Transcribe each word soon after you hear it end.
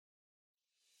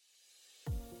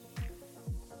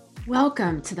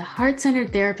Welcome to the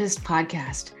Heart-Centered Therapist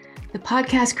podcast, the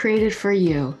podcast created for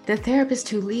you, the therapist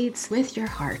who leads with your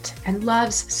heart and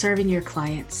loves serving your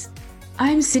clients.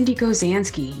 I'm Cindy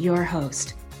Gozansky, your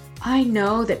host. I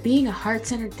know that being a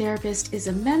heart-centered therapist is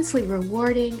immensely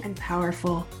rewarding and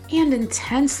powerful and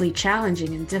intensely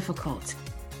challenging and difficult.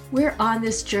 We're on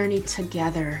this journey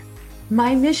together.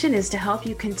 My mission is to help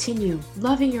you continue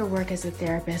loving your work as a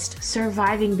therapist,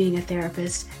 surviving being a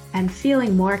therapist, and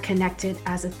feeling more connected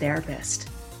as a therapist.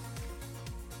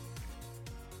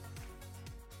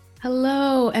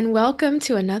 Hello, and welcome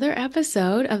to another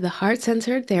episode of the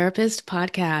Heart-Centered Therapist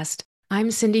podcast.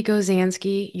 I'm Cindy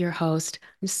Gozansky, your host.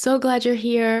 I'm so glad you're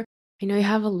here. I know you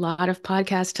have a lot of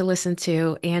podcasts to listen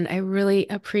to, and I really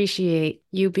appreciate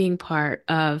you being part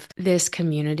of this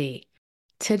community.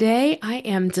 Today, I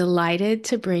am delighted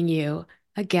to bring you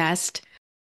a guest.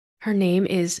 Her name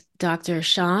is Dr.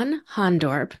 Shawn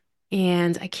Hondorp,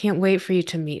 and I can't wait for you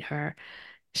to meet her.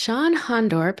 Shawn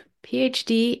Hondorp,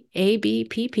 PhD,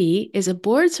 ABPP, is a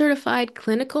board-certified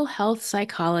clinical health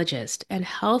psychologist and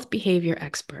health behavior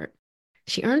expert.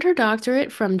 She earned her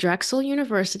doctorate from Drexel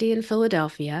University in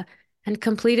Philadelphia and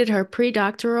completed her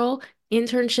pre-doctoral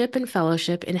internship and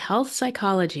fellowship in health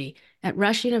psychology at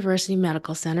Rush University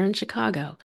Medical Center in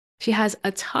Chicago. She has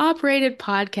a top-rated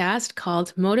podcast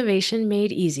called Motivation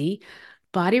Made Easy,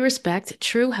 Body Respect,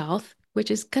 True Health, which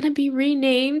is going to be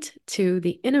renamed to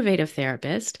The Innovative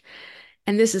Therapist.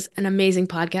 And this is an amazing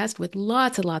podcast with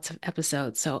lots and lots of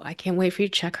episodes, so I can't wait for you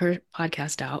to check her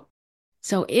podcast out.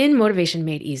 So in Motivation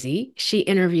Made Easy, she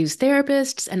interviews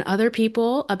therapists and other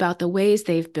people about the ways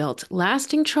they've built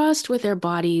lasting trust with their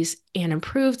bodies and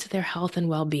improved their health and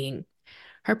well-being.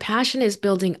 Her passion is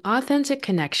building authentic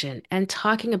connection and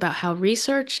talking about how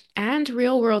research and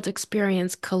real-world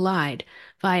experience collide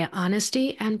via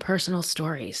honesty and personal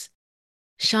stories.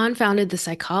 Shawn founded the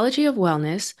Psychology of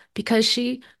Wellness because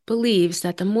she believes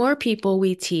that the more people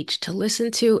we teach to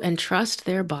listen to and trust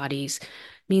their bodies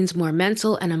means more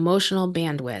mental and emotional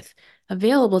bandwidth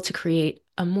available to create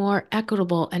a more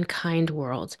equitable and kind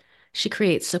world. She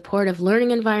creates supportive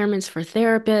learning environments for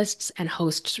therapists and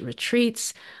hosts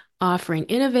retreats, offering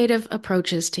innovative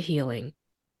approaches to healing.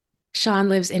 Shawn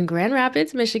lives in Grand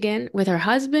Rapids, Michigan, with her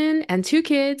husband and 2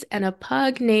 kids and a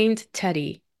pug named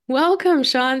Teddy. Welcome,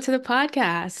 Shawn, to the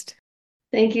podcast.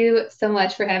 Thank you so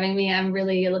much for having me. I'm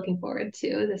really looking forward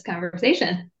to this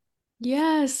conversation.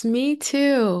 Yes, me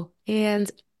too. And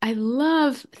I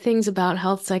love things about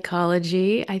health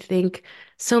psychology. I think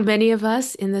so many of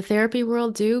us in the therapy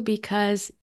world do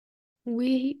because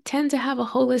we tend to have a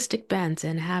holistic bent,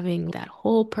 and having that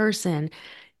whole person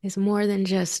is more than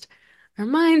just our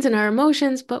minds and our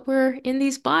emotions, but we're in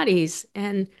these bodies.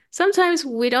 And sometimes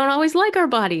we don't always like our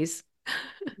bodies.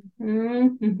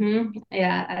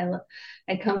 Yeah,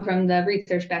 I come from the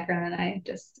research background, and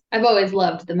I've always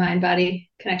loved the mind-body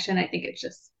connection. I think it's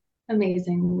just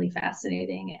amazingly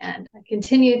fascinating, and I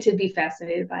continue to be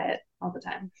fascinated by it all the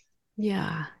time.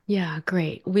 Yeah,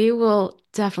 great. We will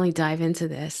definitely dive into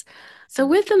this. So,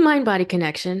 with the mind body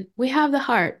connection, we have the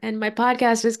heart, and my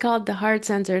podcast is called The Heart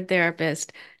Centered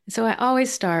Therapist. So, I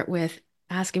always start with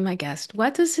asking my guest,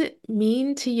 what does it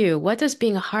mean to you? What does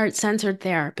being a heart centered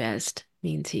therapist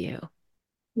mean to you?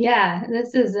 Yeah,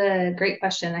 this is a great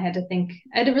question. I had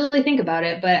to really think about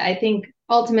it, but I think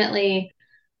ultimately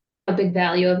a big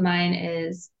value of mine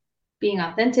is being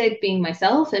authentic, being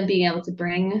myself, and being able to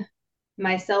bring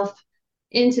myself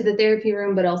into the therapy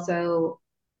room, but also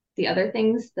the other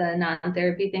things, the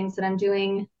non-therapy things that I'm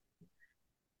doing,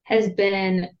 has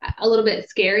been a little bit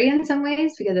scary in some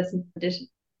ways because it's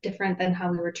different than how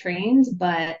we were trained,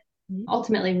 but Mhm.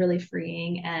 ultimately really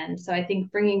freeing. And so I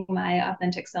think bringing my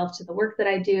authentic self to the work that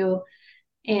I do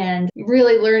and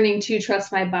really learning to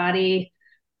trust my body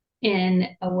in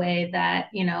a way that,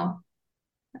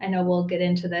 I know we'll get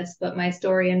into this, but my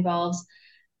story involves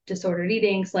disordered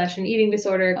eating slash an eating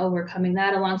disorder, overcoming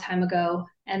that a long time ago.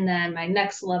 And then my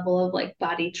next level of like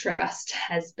body trust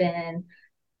has been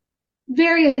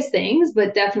various things,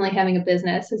 but definitely having a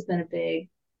business has been a big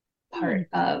Hmm. part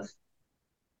of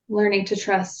learning to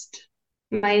trust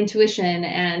my intuition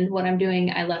and what I'm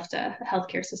doing. I left a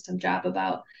healthcare system job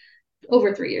about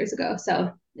over 3 years ago.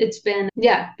 So it's been,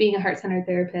 yeah, being a heart centered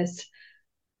therapist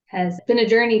has been a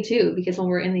journey too, because when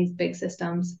we're in these big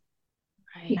systems,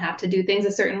 you Right. have to do things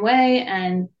a certain way.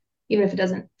 And even if it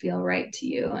doesn't feel right to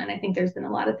you. And I think there's been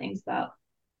a lot of things about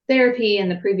therapy and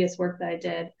the previous work that I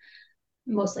did,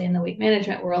 mostly in the weight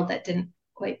management world, that didn't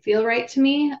quite feel right to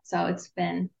me. So it's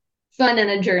been fun and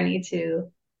a journey to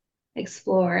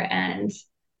explore and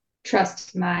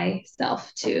trust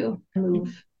myself to Mhm.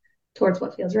 move towards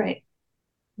what feels right.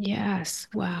 Yes.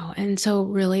 Wow. And so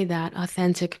really that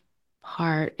authentic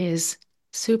part is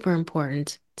super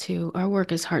important to our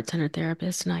work as heart-centered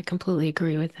therapists, and I completely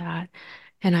agree with that.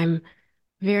 And I'm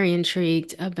very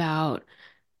intrigued about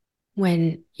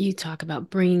when you talk about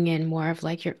bringing in more of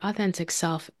like your authentic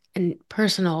self and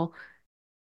personal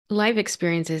life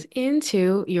experiences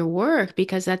into your work,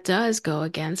 because that does go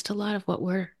against a lot of what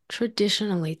we're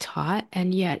traditionally taught.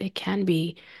 And yet it can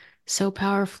be so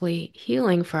powerfully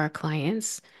healing for our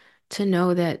clients to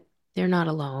know that they're not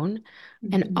alone.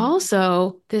 And Mhm.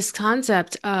 also, this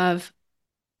concept of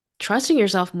trusting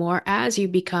yourself more as you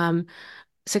become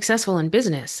successful in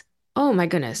business. Oh my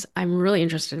goodness, I'm really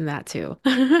interested in that too.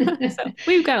 So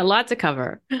we've got a lot to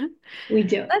cover. We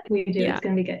do. We do. Yeah. It's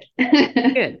going to be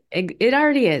good. Good. It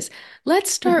already is.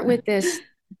 Let's start with this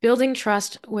building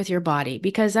trust with your body,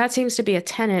 because that seems to be a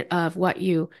tenet of what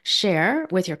you share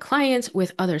with your clients,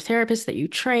 with other therapists that you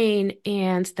train,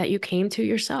 and that you came to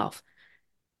yourself.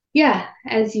 Yeah,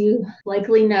 as you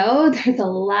likely know, there's a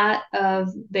lot of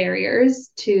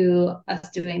barriers to us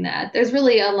doing that. There's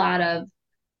really a lot of,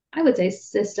 I would say,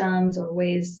 systems or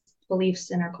ways,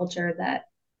 beliefs in our culture that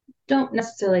don't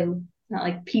necessarily, not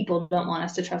like people don't want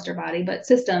us to trust our body, but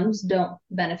systems don't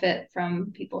benefit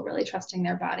from people really trusting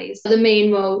their bodies. The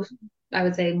main most, I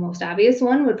would say, most obvious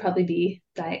one would probably be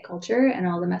diet culture and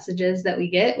all the messages that we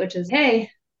get, which is,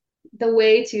 hey, the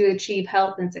way to achieve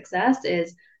health and success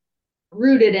is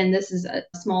rooted in this is a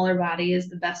smaller body is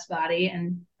the best body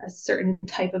and a certain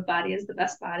type of body is the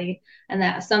best body and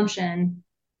that assumption,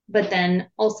 but then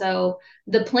also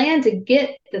the plan to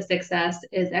get the success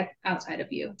is outside of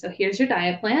you. So here's your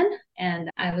diet plan. And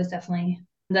I was definitely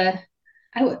the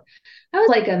I would I was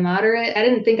like a moderate. I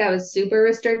didn't think I was super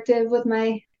restrictive with my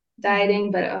Mhm.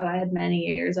 dieting, but I had many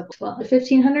years of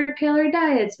 1,500 calorie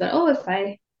diets. But if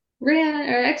I ran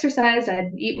or exercised,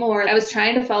 I'd eat more. I was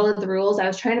trying to follow the rules. I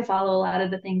was trying to follow a lot of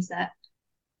the things that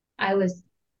I was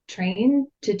trained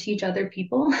to teach other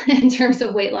people in terms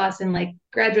of weight loss and like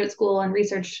graduate school and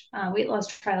research, weight loss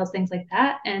trials, things like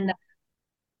that. And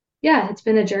yeah, it's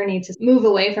been a journey to move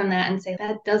away from that and say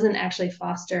that doesn't actually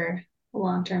foster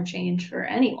long-term change for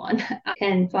anyone.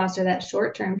 Can foster that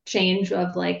short-term change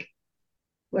of like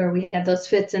where we have those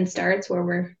fits and starts where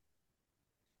we're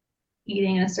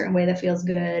eating in a certain way that feels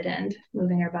good and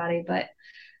moving our body. But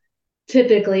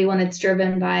typically, when it's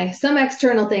driven by some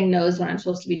external thing knows what I'm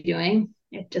supposed to be doing,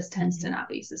 it just tends to Mhm. not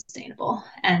be sustainable.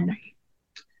 And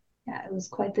yeah, it was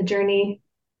quite the journey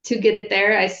to get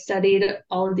there. I studied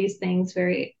all of these things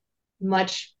very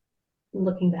much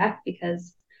looking back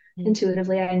because Mhm.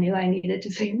 intuitively I knew I needed to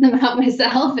figure them out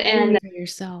myself. And Doing it for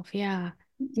yourself. Yeah.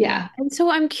 Yeah. yeah, And so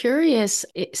I'm curious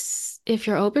if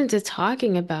you're open to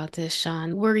talking about this,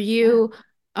 Shawn. Were yeah. you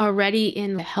already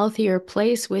in a healthier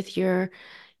place with your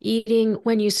eating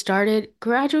when you started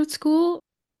graduate school?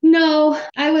 No,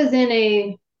 I was in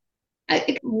a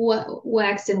it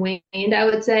waxed and waned, I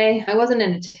would say. I wasn't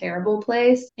in a terrible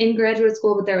place in graduate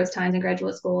school, but there was times in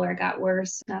graduate school where it got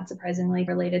worse, not surprisingly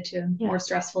related to Yeah. more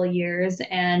stressful years.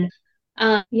 And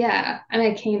yeah, I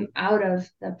mean, I came out of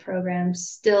the program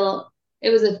still. It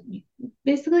was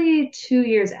basically 2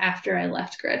 years after I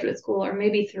left graduate school, or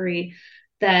maybe three,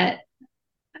 that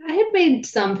I had made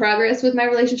some progress with my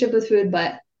relationship with food,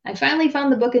 but I finally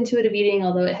found the book Intuitive Eating,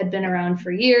 although it had been around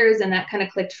for years, and that kind of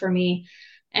clicked for me.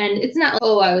 And it's not like,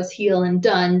 oh, I was healed and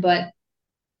done, but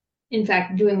in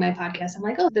fact, doing my podcast, I'm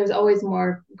like, oh, there's always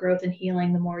more growth and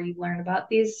healing the more you learn about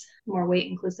these more weight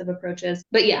inclusive approaches.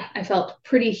 But yeah, I felt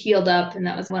pretty healed up. And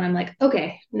that was when I'm like,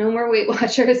 okay, no more Weight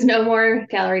Watchers, no more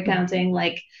calorie Mhm. counting.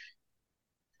 Like,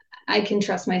 I can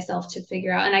trust myself to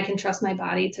figure out, and I can trust my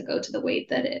body to go to the weight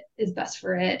that it is best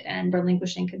for it and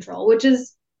relinquishing control, which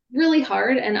is really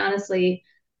hard. And honestly,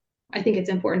 I think it's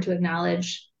important to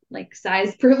acknowledge like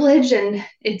size privilege, and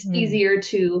it's Mhm. easier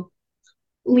to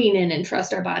lean in and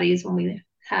trust our bodies when we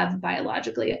have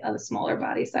biologically a smaller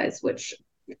body size, which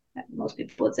most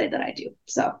people would say that I do.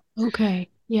 So Okay.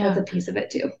 that's a Yeah. piece of it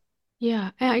too.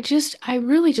 Yeah. And I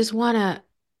really just want to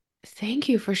thank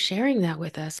you for sharing that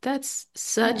with us. That's Yeah.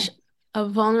 such a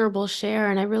vulnerable share,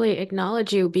 and I really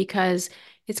acknowledge you because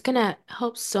it's going to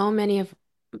help so many of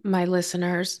my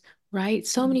listeners, right?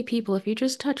 So many people, if you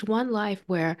just touch one life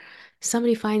where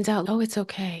somebody finds out, oh, it's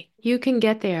okay, you can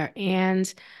get there.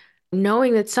 And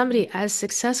knowing that somebody as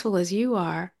successful as you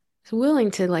are is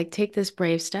willing to like take this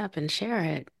brave step and share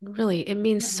it, really, it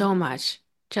means so much.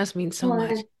 Just means so Well,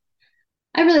 much.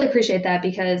 I really appreciate that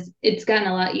because it's gotten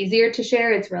a lot easier to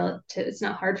share. It's relative, it's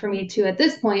not hard for me to at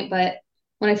this point, but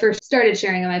when I first started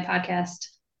sharing on my podcast,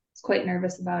 I was quite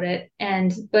nervous about it.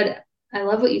 But I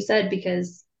love what you said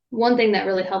because one thing that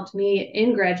really helped me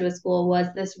in graduate school was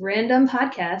this random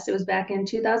podcast. It was back in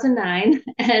 2009,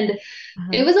 and it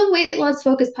Uh-huh. was a weight loss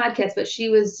focused podcast, but she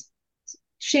was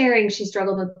sharing she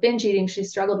struggled with binge eating, she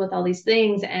struggled with all these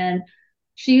things, and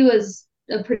she was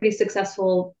a pretty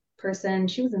successful person.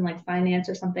 She was in like finance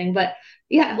or something, but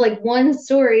yeah, like one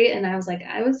story, and I was like,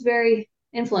 I was very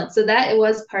influenced. So that it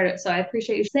was part of. So I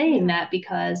appreciate you saying Yeah, that,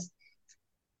 because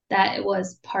that it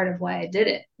was part of why I did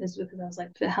it, is because I was like,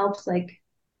 if it helps like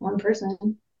one person,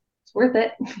 it's worth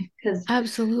it. Because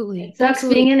absolutely. it sucks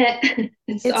being Absolutely. in it.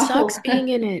 It's It awful. sucks being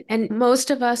in it. And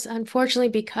most of us, unfortunately,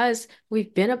 because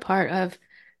we've been a part of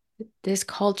this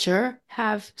culture,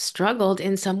 have struggled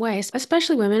in some ways,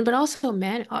 especially women, but also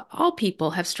men. All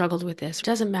people have struggled with this. It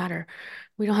doesn't matter.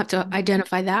 We don't have to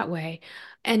identify that way.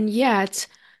 And yet,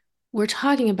 we're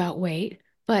talking about weight,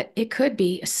 but it could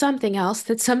be something else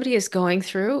that somebody is going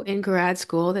through in grad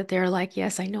school that they're like,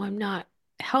 yes, I know I'm not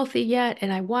healthy yet,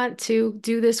 and I want to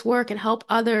do this work and help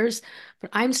others, but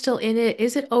I'm still in it.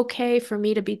 Is it okay for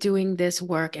me to be doing this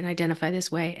work and identify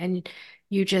this way? And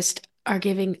you just are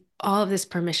giving all of this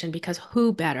permission because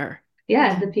who better?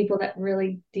 Yeah, Yeah. the people that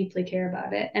really deeply care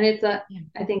about it. And it's a, Yeah.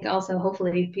 I think also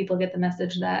hopefully people get the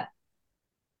message that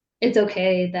it's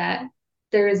okay, that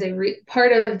there is a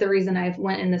part of the reason I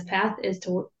went in this path is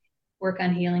to work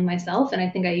on healing myself. And I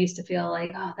think I used to feel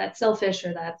like, oh, that's selfish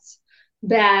or that's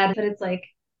bad. But it's like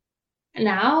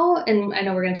now, and I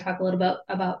know we're going to talk a little bit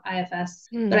about IFS,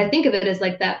 but I Hmm. think of it as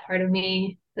like that part of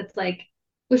me that's like,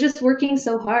 was just working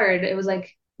so hard. It was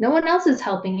like, no one else is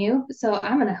helping you, so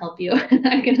I'm going to help you. And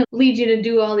I'm going to lead you to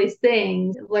do all these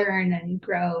things, learn and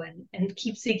grow, and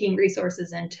keep seeking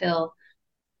resources until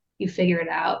you figure it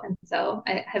out. And so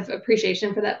I have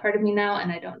appreciation for that part of me now,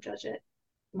 and I don't judge it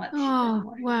much Oh,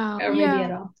 anymore, wow. or maybe at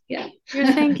Yeah. all. Yeah. You're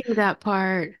thinking that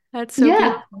part. That's so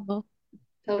Yeah, beautiful.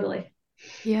 totally.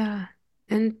 Yeah.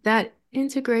 And that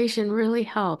integration really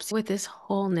helps with this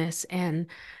wholeness. And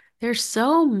there's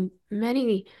so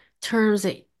many terms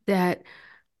that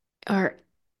are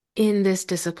in this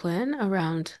discipline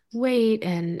around weight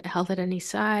and health at any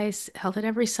size, health at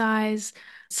every size,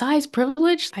 size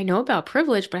privilege. I know about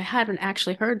privilege, but I hadn't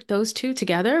actually heard those two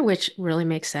together, which really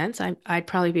makes sense. I'd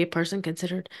probably be a person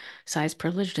considered size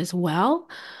privileged as well.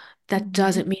 That Mm-hmm.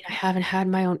 doesn't mean I haven't had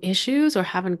my own issues or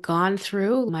haven't gone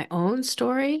through my own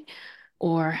story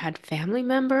or had family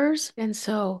members. And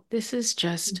so this is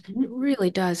just, it Mm-hmm. really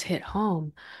does hit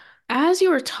home. As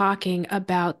you were talking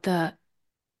about the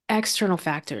external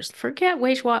factors, forget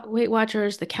Weight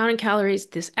Watchers, the counting calories,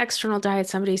 this external diet,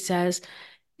 somebody says,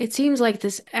 it seems like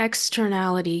this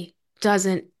externality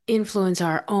doesn't influence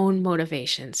our own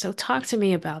motivation. So talk to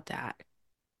me about that.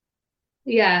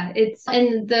 Yeah, it's,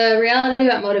 and the reality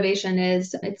about motivation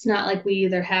is it's not like we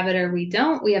either have it or we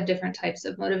don't. We have different types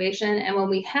of motivation. And when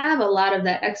we have a lot of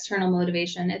that external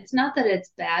motivation, it's not that it's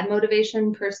bad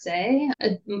motivation per se.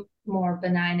 A more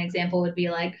benign example would be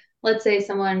like, let's say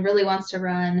someone really wants to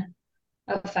run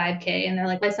a 5K and they're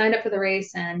like, I signed up for the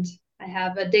race and I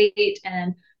have a date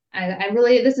and I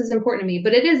really, this is important to me,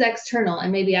 but it is external.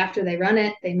 And maybe after they run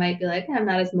it, they might be like, I'm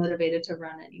not as motivated to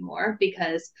run anymore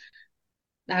because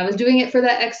I was doing it for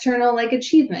that external like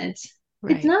achievement.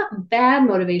 It's Right. not bad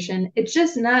motivation. It's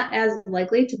just not as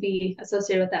likely to be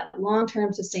associated with that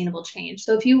long-term sustainable change.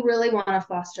 So if you really want to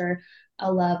foster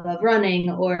a love of running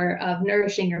or of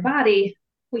nourishing your body,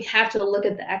 we have to look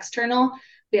at the external.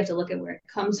 We have to look at where it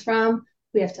comes from.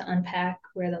 We have to unpack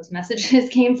where those messages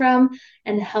came from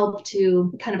and help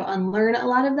to kind of unlearn a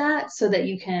lot of that so that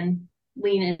you can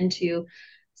lean into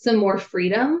some more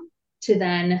freedom to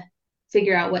then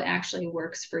figure out what actually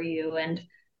works for you. And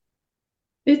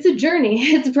it's a journey,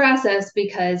 it's a process,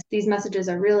 because these messages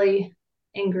are really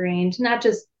ingrained, not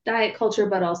just diet culture,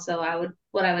 but also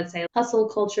what I would say hustle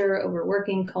culture,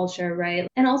 overworking culture, right?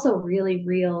 And also really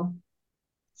real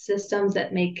systems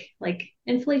that make like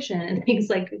inflation and things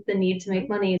like the need to make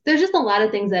money. There's just a lot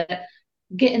of things that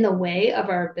get in the way of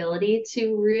our ability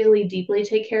to really deeply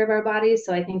take care of our bodies.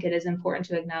 So I think it is important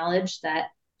to acknowledge that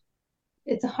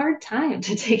it's a hard time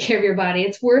to take care of your body.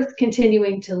 It's worth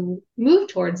continuing to move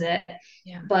towards it.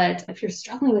 Yeah. But if you're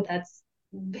struggling with that, it's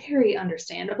very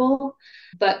understandable.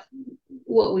 But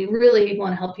what we really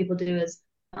want to help people do is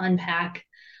unpack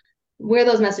where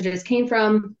those messages came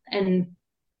from and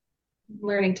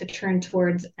learning to turn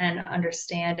towards and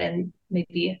understand and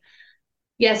maybe,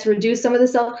 yes, reduce some of the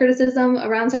self criticism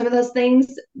around some of those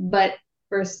things. But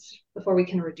first, before we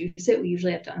can reduce it, we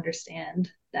usually have to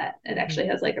understand that it Mhm. actually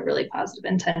has like a really positive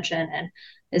intention and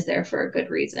is there for a good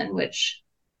reason, which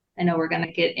I know we're going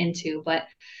to get into. But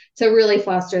to really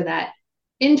foster that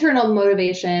internal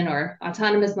motivation or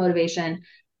autonomous motivation,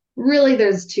 really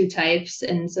there's two types.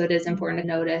 And so it is important to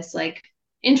notice like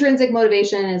intrinsic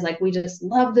motivation is like we just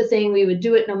love the thing, we would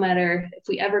do it no matter if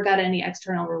we ever got any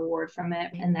external reward from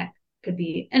it. And that could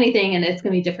be anything, and it's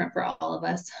going to be different for all of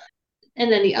us.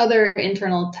 And then the other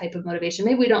internal type of motivation,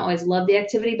 maybe we don't always love the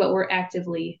activity, but we're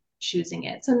actively choosing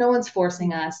it. So no one's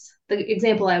forcing us. The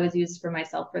example I was used for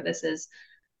myself for this is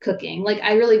cooking. Like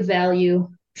I really value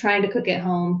trying to cook at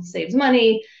home, saves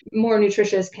money, more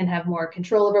nutritious, can have more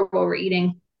control over what we're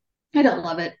eating. I don't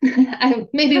love it.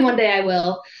 Maybe one day I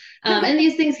will. And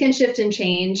these things can shift and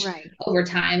change Right. over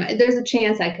time. There's a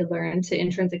chance I could learn to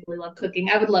intrinsically love cooking.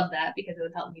 I would love that because it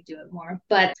would help me do it more.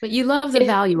 But But you love the if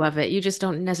value of it. You just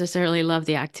don't necessarily love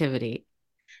the activity.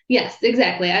 Yes,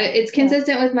 exactly. It's Yeah.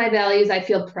 consistent with my values. I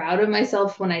feel proud of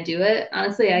myself when I do it.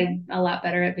 Honestly, I'm a lot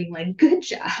better at being like, "Good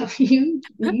job, you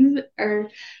are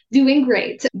doing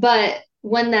great." But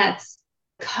when that's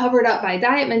covered up by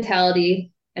diet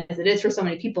mentality, as it is for so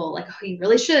many people, like, "Oh, you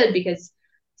really should," because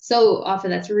so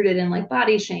often that's rooted in like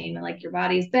body shame and like your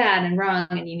body's bad and wrong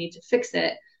and you need to fix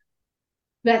it.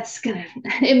 That's gonna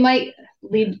it might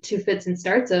lead to fits and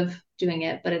starts of doing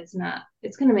it, but it's not.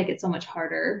 It's gonna make it so much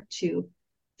harder to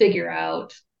figure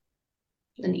out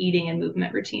an eating and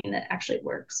movement routine that actually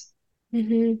works.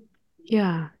 Hmm.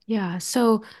 Yeah, yeah.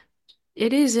 So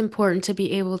it is important to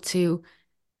be able to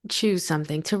choose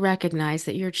something, to recognize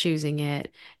that you're choosing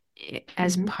it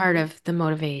as Mm-hmm. part of the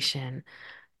motivation.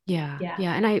 Yeah, Yeah.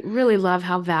 yeah. And I really love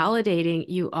how validating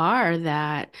you are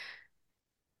that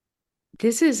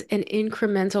this is an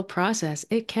incremental process.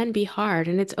 It can be hard,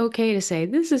 and it's okay to say,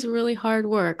 this is really hard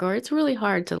work, or it's really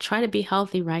hard to try to be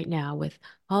healthy right now with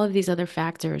all of these other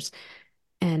factors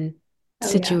and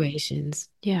Oh yeah. situations.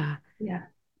 Yeah. Yeah.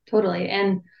 Totally.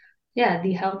 And yeah,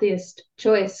 the healthiest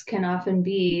choice can often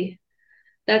be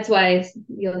that's why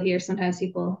you'll hear sometimes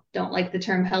people don't like the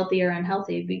term healthy or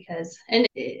unhealthy because and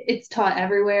it's taught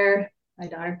everywhere. My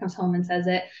daughter comes home and says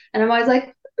it, and I'm always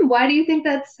like, why do you think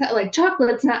that's like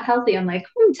chocolate's not healthy? I'm like,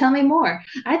 tell me more.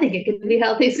 I think it could be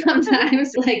healthy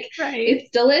sometimes. Like Right.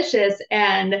 it's delicious.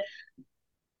 And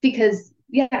because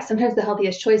yeah, sometimes the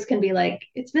healthiest choice can be like,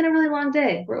 it's been a really long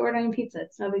day. We're ordering pizza.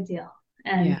 It's no big deal.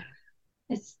 And Yeah.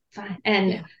 it's fine.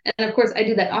 And Yeah. of course I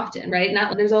do that often, right?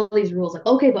 Not there's all these rules like,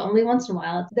 okay, but only once in a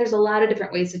while. There's a lot of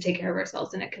different ways to take care of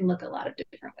ourselves and it can look a lot of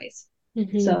different ways.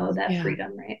 So that Yeah.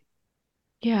 freedom, right?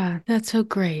 Yeah, that's so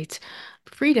great.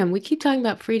 Freedom. We keep talking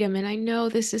about freedom, and I know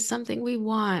this is something we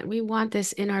want. We want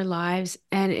this in our lives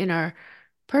and in our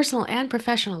personal and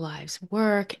professional lives,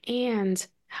 work and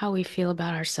how we feel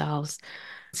about ourselves.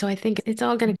 So I think it's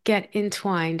all going to get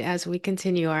entwined as we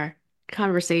continue our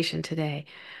conversation today.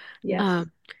 Yes.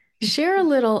 Um, Share a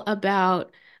little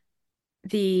about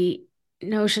the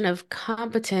notion of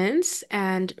competence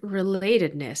and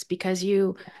relatedness, because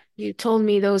you told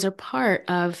me those are part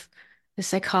of the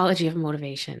psychology of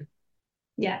motivation.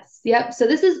 Yes. Yep. So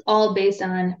this is all based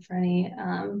on, for any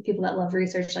people that love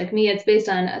research like me, it's based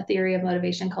on a theory of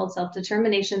motivation called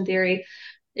self-determination theory.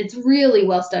 It's really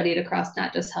well studied across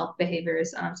not just health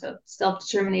behaviors. So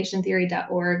self-determination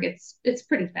theory.org. It's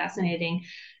pretty fascinating.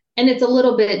 And it's a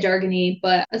little bit jargony,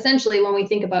 but essentially when we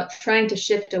think about trying to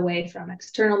shift away from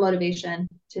external motivation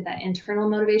to that internal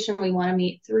motivation, we want to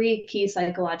meet three key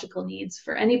psychological needs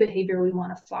for any behavior we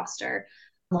want to foster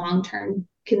long-term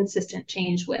consistent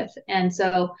change with. And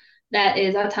so that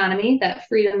is autonomy, that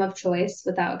freedom of choice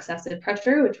without excessive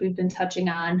pressure, which we've been touching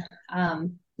on.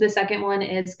 The second one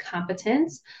is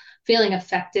competence, feeling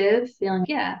effective, feeling,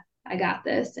 yeah, I got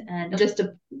this. And just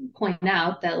to point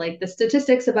out that like the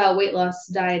statistics about weight loss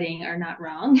dieting are not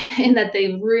wrong and that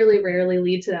they really rarely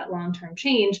lead to that long-term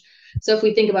change. So if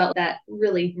we think about that,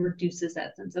 really reduces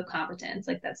that sense of competence.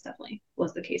 Like that's definitely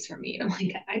was the case for me. I'm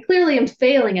like, I clearly am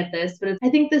failing at this, but I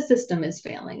think the system is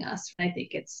failing us. I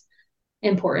think it's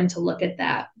important to look at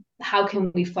that. How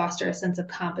can we foster a sense of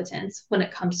competence when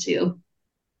it comes to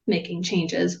making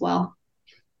changes? Well,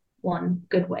 one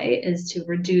good way is to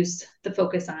reduce the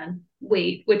focus on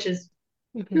weight, which is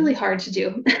Hmm. really hard to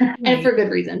do and for Right.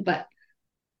 good reason, but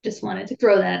just wanted to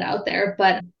throw that out there.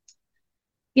 But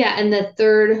yeah, and the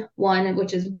third one,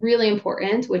 which is really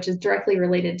important, which is directly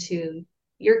related to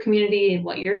your community and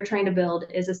what you're trying to build,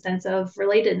 is a sense of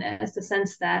relatedness, a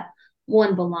sense that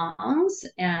one belongs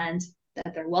and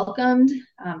that they're welcomed,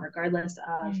 regardless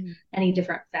of Mm. any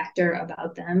different factor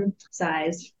about them,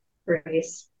 size,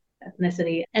 race,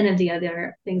 ethnicity, and of the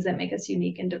other things that make us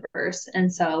unique and diverse.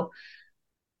 And so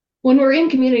when we're in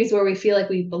communities where we feel like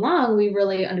we belong, we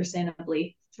really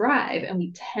understandably thrive and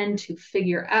we tend to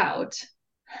figure out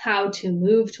how to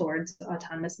move towards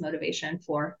autonomous motivation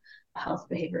for health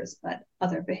behaviors, but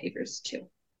other behaviors too.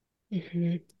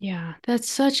 Yeah, that's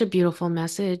such a beautiful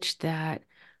message that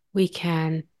we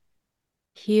can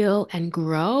heal and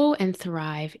grow and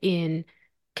thrive in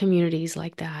communities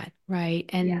like that, right?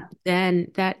 And Yeah.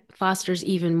 then that fosters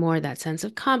even more that sense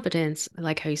of competence,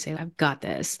 like how you say, I've got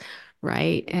this,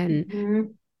 right? And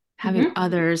Hmm. having Hmm.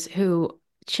 others who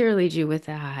cheerlead you with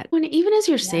that. When even as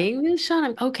you're Yeah. saying this, Sean,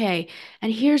 I'm okay.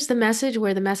 And here's the message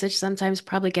where the message sometimes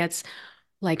probably gets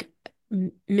like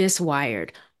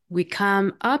miswired. We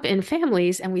come up in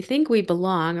families and we think we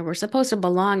belong or we're supposed to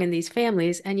belong in these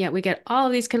families, and yet we get all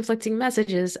of these conflicting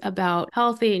messages about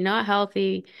healthy, not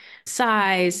healthy,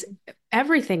 size, Mhm.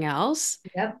 everything else,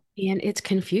 Yep. and it's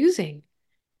confusing.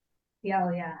 Yeah.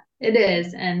 Oh, yeah. It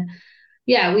is. And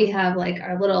yeah, we have like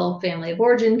our little family of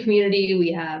origin community.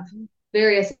 We have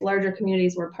various larger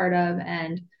communities we're part of,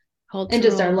 and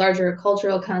just our Cultural, larger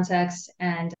cultural context.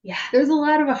 And yeah, there's a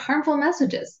lot of harmful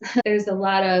messages. There's a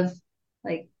lot of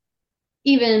like,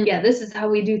 even, yeah, this is how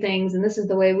we do things and this is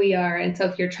the way we are. And so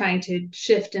if you're trying to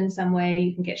shift in some way,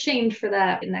 you can get shamed for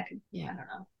that. And that could, I yeah, don't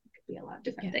know, it could be a lot of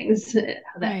different yeah, things.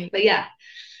 How that, right. but yeah,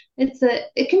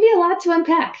 it can be a lot to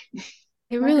unpack.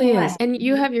 It Not gonna really is. lie. And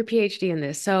you have your PhD in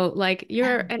this. So, like,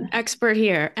 you're an expert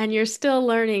here and you're still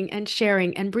learning and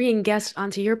sharing and bringing guests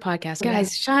onto your podcast. Yeah.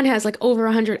 Guys, Sean has like over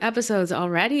 100 episodes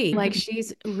already. Like,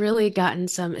 she's really gotten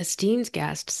some esteemed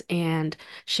guests and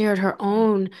shared her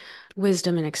own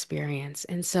wisdom and experience.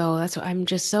 And so that's what I'm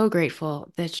just so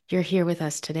grateful that you're here with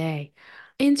us today.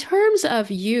 In terms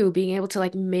of you being able to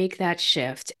like make that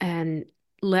shift and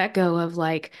let go of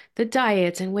like the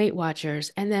diets and Weight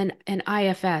Watchers and then an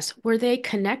IFS, were they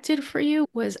connected for you?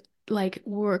 Was like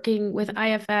working with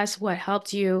IFS what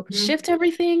helped you Mhm. shift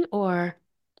everything or?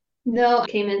 No, it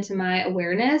came into my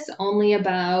awareness only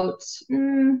about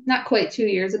not quite 2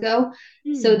 years ago.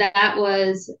 So Hmm. that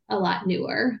was a lot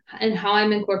newer. And how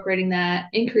I'm incorporating that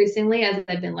increasingly as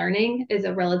I've been learning is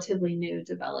a relatively new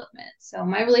development. So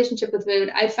my relationship with food,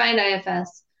 I find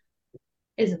IFS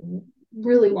is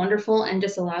really wonderful and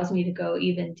just allows me to go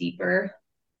even deeper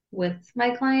with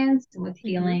my clients and with Hmm.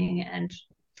 healing, and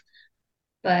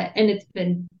it's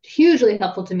been hugely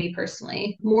helpful to me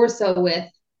personally, more so with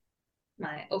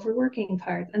my overworking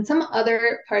parts and some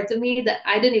other parts of me that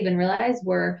I didn't even realize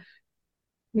were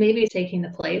maybe taking the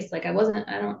place. Like I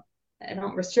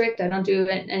don't restrict. I don't do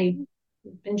any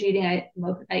binge eating. I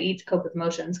eat to cope with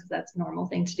emotions because that's a normal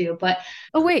thing to do. But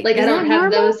Oh, wait, like I is that don't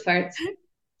have normal? those parts.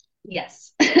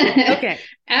 Yes, Okay.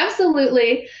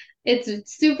 absolutely.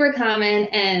 It's super common,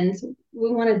 and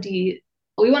we want to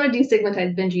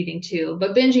destigmatize binge eating too.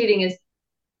 But binge eating is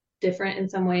different in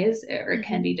some ways, or it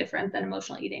can Hmm. be different than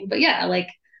emotional eating. But yeah, like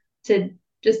to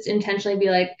just intentionally be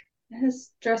like, it's a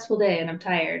stressful day and I'm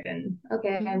tired, and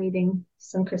okay, Hmm. I'm eating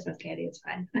some Christmas candy, it's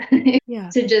fine.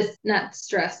 Yeah. To just not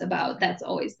stress about that's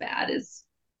always bad is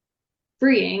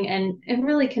freeing, and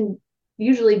really can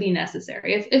usually be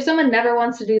necessary. If someone never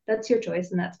wants to do, that's your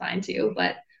choice and that's fine too.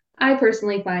 But I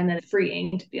personally find that it's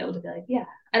freeing to be able to be like, yeah,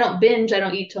 I don't binge, I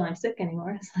don't eat till I'm sick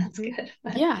anymore. So that's Hmm. good.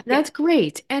 But Yeah, yeah. that's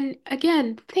great. And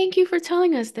again, thank you for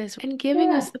telling us this and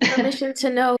giving us Yeah. the permission to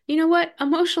know, you know what,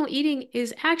 emotional eating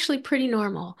is actually pretty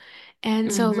normal.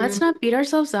 And so let's Mm-hmm. not beat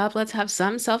ourselves up. Let's have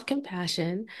some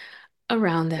self-compassion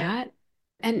around Yeah. that.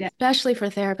 And Yeah. especially for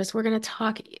therapists, we're going to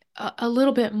talk a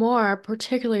little bit more,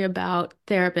 particularly about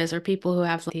therapists or people who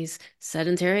have these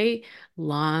sedentary,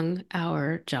 long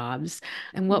hour jobs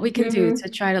and what we can do Mm-hmm. to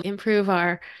try to improve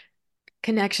our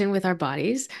connection with our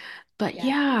bodies. But Yeah.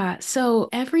 yeah, so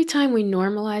every time we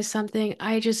normalize something,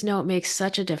 I just know it makes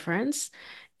such a difference.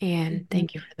 And Mm-hmm.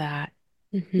 thank you for that.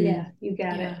 Hmm. Yeah, you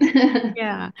got Yeah. it.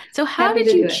 Yeah. So how Happy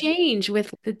did to you do it. change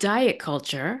with the diet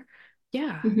culture?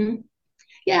 Yeah. Mm-hmm.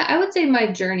 Yeah, I would say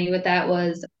my journey with that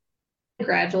was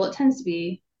gradual. It tends to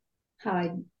be how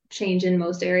I change in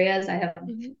most areas. I have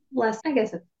Mhm. less, I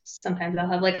guess sometimes I'll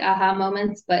have like aha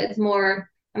moments, but it's more,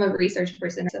 I'm a research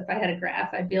person. So if I had a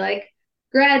graph, I'd be like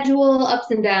gradual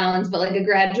ups and downs, but like a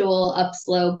gradual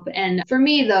upslope. And for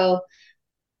me, though,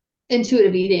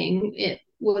 intuitive eating, it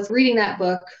was reading that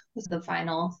book was the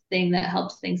final thing that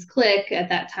helped things click. At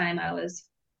that time, I was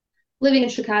living in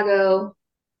Chicago,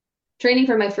 training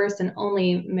for my first and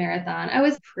only marathon. I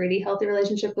was pretty healthy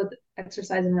relationship with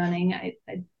exercise and running. I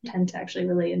tend to actually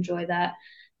really enjoy that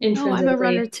Oh, I'm a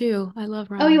runner intrinsically. too. I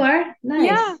love Oh, you running. are?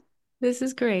 Yeah, Nice. this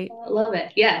is great. I love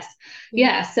it. Yes. Yeah.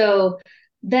 Yeah. So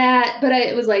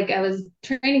it was like I was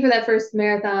training for that first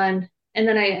marathon. And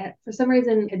then I, for some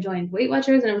reason, had joined Weight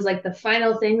Watchers, and it was like the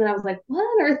final thing that I was like, what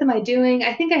on earth am I doing?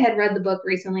 I think I had read the book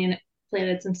recently and it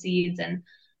planted some seeds. And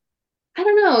I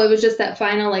don't know, it was just that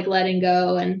final like letting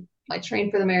go. And I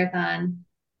trained for the marathon,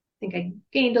 think I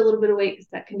gained a little bit of weight because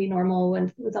that can be normal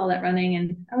when with all that running.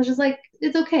 And I was just like,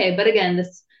 it's okay. But again,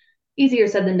 this easier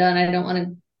said than done. I don't want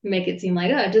to make it seem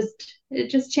like, oh, it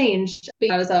just changed.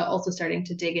 But I was also starting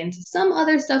to dig into some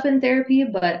other stuff in therapy,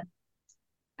 but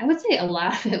I would say a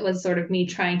lot of it was sort of me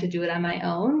trying to do it on my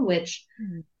own, which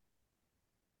Mhm.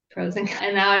 pros and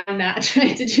now I'm not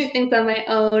trying to do things on my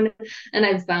own. And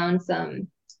I've found some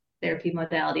therapy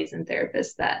modalities and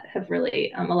therapists that have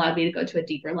really allowed me to go to a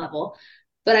deeper level.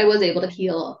 But I was able to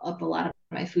heal up a lot of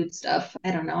my food stuff. I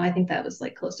don't know. I think that was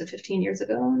like close to 15 years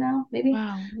ago now, maybe.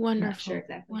 Wow, I'm not sure wonderful,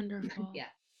 exactly. wonderful. Yeah.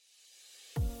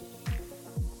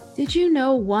 Did you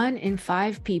know 1 in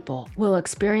 5 people will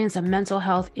experience a mental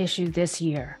health issue this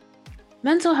year?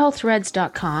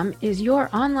 MentalHealthThreads.com is your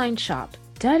online shop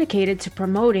dedicated to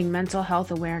promoting mental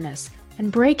health awareness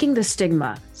and breaking the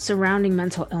stigma surrounding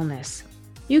mental illness.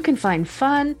 You can find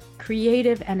fun,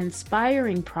 creative, and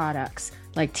inspiring products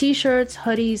like t-shirts,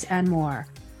 hoodies, and more,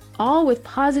 all with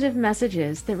positive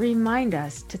messages that remind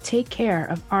us to take care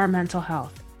of our mental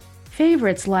health.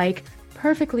 Favorites like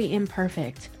Perfectly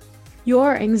Imperfect.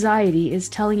 Your anxiety is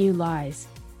telling you lies.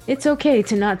 It's okay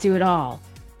to not do it all.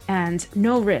 And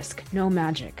No Risk, No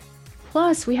Magic.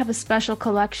 Plus, we have a special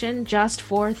collection just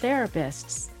for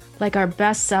therapists, like our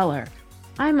bestseller,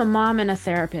 I'm a Mom and a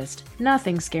Therapist,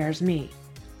 Nothing Scares Me.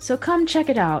 So come check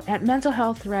it out at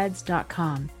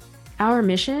mentalhealththreads.com. Our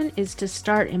mission is to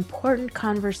start important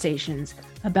conversations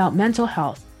about mental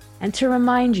health and to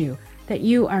remind you that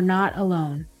you are not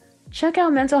alone. Check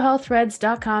out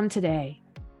mentalhealththreads.com today.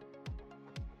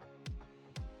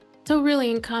 So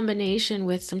really in combination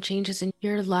with some changes in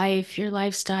your life, your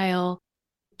lifestyle,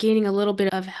 gaining a little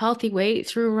bit of healthy weight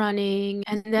through running,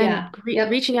 and then Yeah. Yep.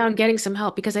 reaching out and getting some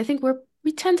help because I think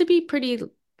we tend to be pretty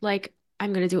like,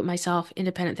 I'm going to do it myself,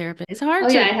 independent therapist. It's Oh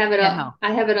hard yeah, to I have it get all. help.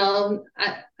 I have it all.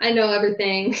 I know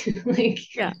everything.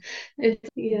 Like Yeah. it's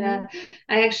Hmm. yeah.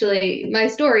 I actually my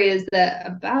story is that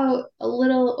about a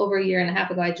little over a year and a half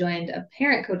ago I joined a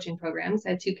parent coaching program. So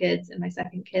I have 2 kids and my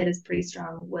second kid is pretty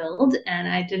strong-willed and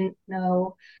I didn't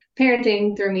know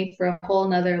parenting threw me for a whole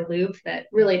nother loop that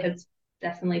really has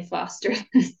definitely fostered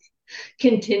this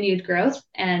continued growth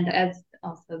and as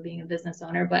also being a business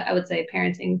owner, but I would say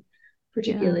parenting Yeah.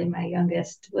 particularly my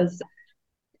youngest was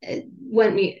it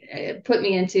put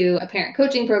me into a parent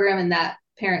coaching program and that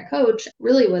parent coach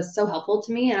really was so helpful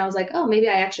to me and I was like, oh, maybe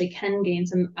I actually can gain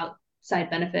some outside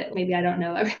benefit, maybe I don't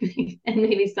know everything and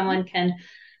maybe someone can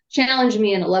challenge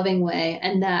me in a loving way,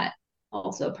 and that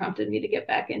also prompted me to get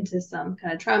back into some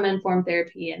kind of trauma informed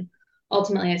therapy, and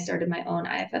ultimately I started my own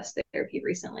IFS therapy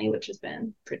recently, which has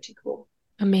been pretty cool.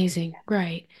 Amazing.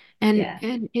 Right. And Yeah.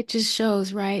 and it just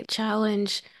shows, right?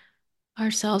 Challenge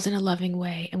ourselves in a loving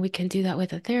way. And we can do that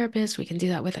with a therapist, we can do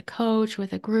that with a coach,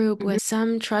 with a group, Mm-hmm. with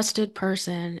some trusted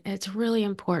person. It's really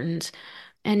important.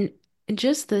 And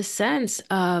just the sense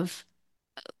of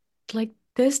like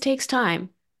this takes time,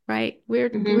 right? We're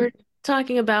Mm-hmm.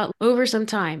 talking about over some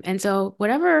time. And so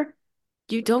whatever,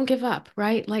 you don't give up,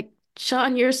 right? Like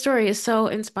Shawn, your story is so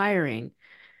inspiring.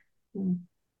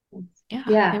 Mm-hmm. Yeah,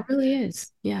 it Yeah. really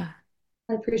is. Yeah.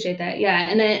 I appreciate that. Yeah.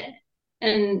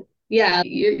 And yeah,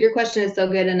 your question is so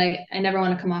good. And I never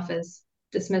want to come off as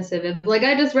dismissive of like,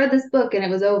 I just read this book and it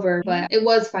was over. Mhm. But it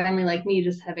was finally like me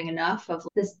just having enough of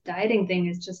this dieting thing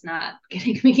is just not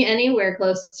getting me anywhere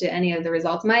close to any of the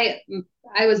results.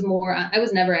 I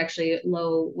was never actually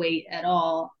low weight at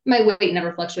all. My weight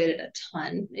never fluctuated a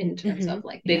ton in terms Hmm. of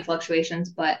like big Yeah. fluctuations,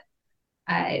 but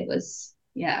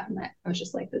yeah, I was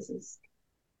just like, this is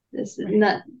Right.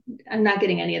 not I'm not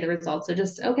getting any of the results. So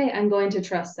just okay, I'm going to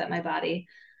trust that my body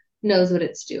knows what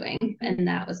it's doing. Mhm. And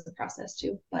that was the process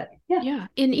too. But yeah. Yeah.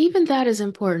 And even that is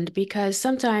important because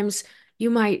sometimes you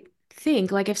might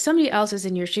think, like, if somebody else is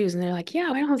in your shoes and they're like, yeah,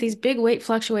 I don't have these big weight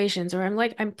fluctuations, or I'm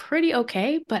like, I'm pretty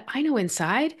okay, but I know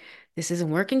inside this isn't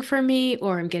working for me,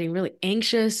 or I'm getting really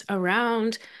anxious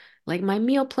around like my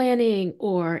meal planning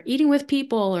or eating with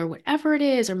people or whatever it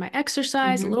is, or my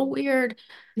exercise, a Mm-hmm. little weird.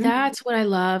 That's what I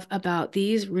love about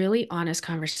these really honest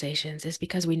conversations is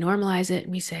because we normalize it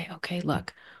and we say, okay,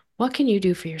 look, what can you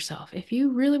do for yourself? If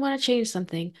you really want to change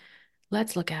something,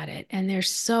 let's look at it. And there's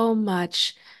so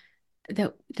much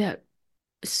that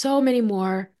so many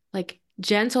more like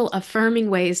gentle, affirming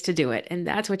ways to do it. And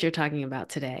that's what you're talking about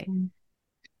today.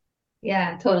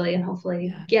 Yeah, totally. And hopefully,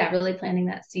 Yeah. yeah, really planting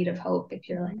that seed of hope. If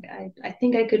you're like, Mhm. I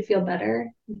think I could feel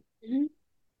better, Mhm.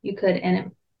 you could.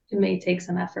 And it may take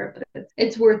some effort, but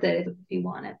it's worth it if you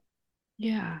want it.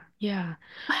 Yeah. Yeah.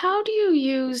 How do you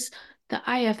use the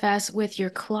IFS with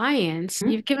your clients,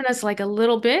 Mhm. you've given us like a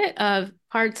little bit of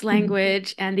parts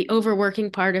language and the overworking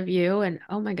part of you. And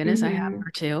oh my goodness, I have Mhm.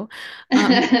 her too.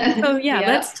 Um, so yeah, Yep.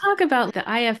 let's talk about the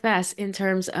IFS in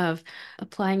terms of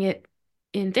applying it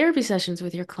in therapy sessions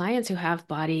with your clients who have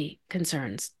body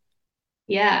concerns.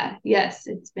 Yeah, yes,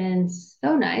 it's been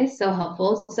so nice, so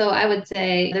helpful. So I would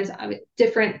say there's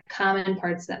different common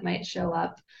parts that might show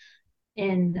up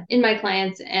in my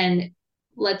clients, and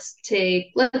let's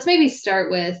maybe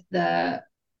start with the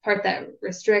part that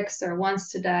restricts or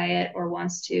wants to diet or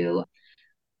wants to,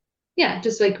 yeah,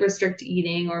 just like restrict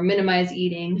eating or minimize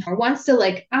eating or wants to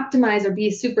like optimize or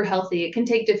be super healthy. It can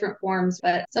take different forms,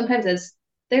 but sometimes as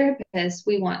therapists,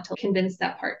 we want to convince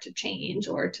that part to change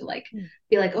or to like Mm.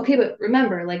 be like, okay, but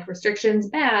remember, like restriction's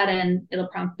bad and it'll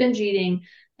prompt binge eating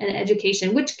and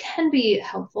education, which can be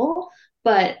helpful.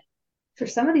 But for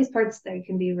some of these parts, they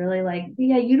can be really like,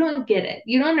 yeah, you don't get it.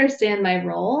 You don't understand my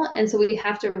role. And so we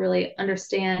have to really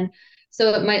understand. So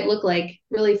it might look like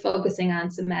really focusing on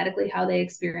somatically how they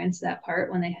experience that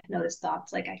part when they notice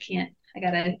thoughts like, I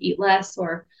gotta eat less,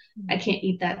 or I can't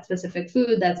eat that specific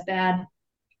food, that's bad.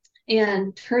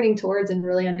 And turning towards and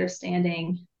really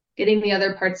understanding, getting the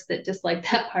other parts that dislike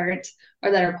that part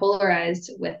or that are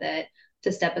polarized with it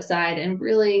to step aside and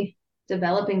really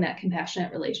developing that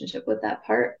compassionate relationship with that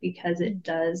part, because Mm.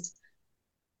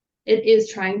 it is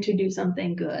trying to do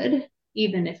something good,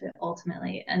 even if it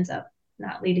ultimately ends up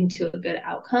not leading to a good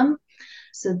outcome.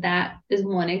 So that is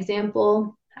one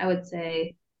example. I would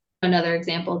say another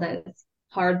example that's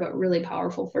hard but really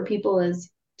powerful for people is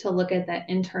to look at that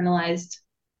internalized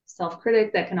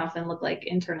self-critic that can often look like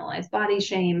internalized body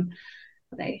shame.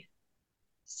 They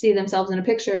see themselves in a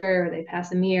picture or they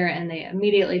pass a mirror and they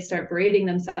immediately start berating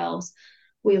themselves.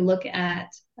 We look at,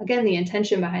 again, the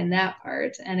intention behind that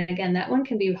part. And again, that one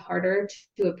can be harder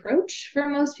to approach for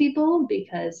most people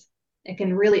because it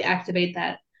can really activate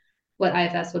that, what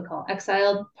IFS would call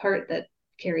exiled part that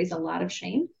carries a lot of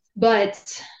shame.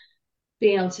 But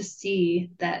being able to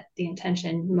see that the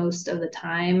intention most of the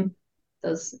time,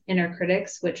 those inner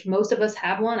critics, which most of us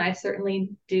have one, I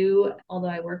certainly do, although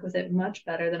I work with it much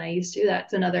better than I used to.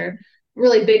 That's another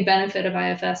really big benefit of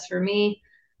IFS for me.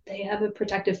 They have a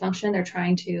protective function. They're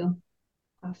trying to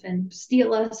often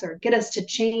steal us or get us to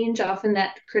change. Often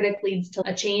that critic leads to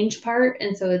a change part.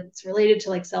 And so it's related to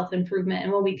like self improvement.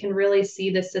 And when we can really see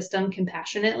the system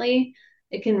compassionately,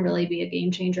 it can really be a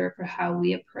game changer for how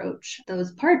we approach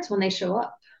those parts when they show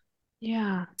up.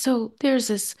 Yeah. So there's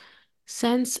this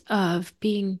sense of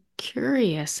being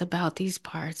curious about these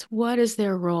parts. What is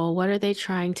their role? What are they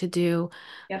trying to do?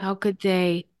 Yep. How could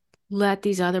they let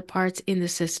these other parts in the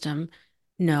system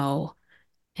know?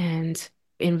 And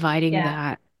inviting Yeah.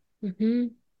 that. Hmm.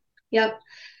 Yep.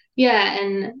 Yeah.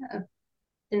 And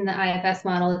in the IFS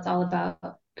model, it's all about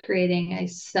creating a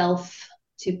self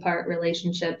to part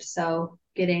relationship. So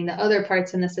getting the other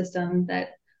parts in the system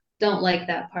that don't like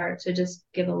that part to just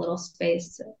give a little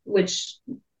space, which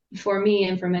for me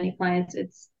and for many clients,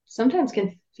 it's sometimes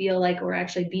can feel like or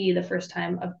actually be the first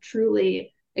time of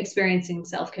truly experiencing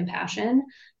self compassion,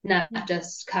 not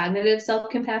just cognitive self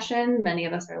compassion. Many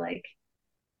of us are like,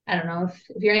 I don't know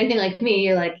if you're anything like me,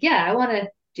 you're like, yeah, I want to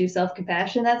do self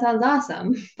compassion. That sounds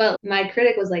awesome. But my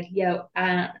critic was like, yo,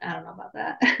 I don't know about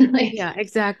that. Like, Yeah,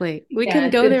 exactly. We can yeah,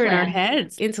 go good there in our plan.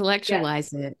 heads, Yeah,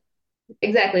 intellectualize it.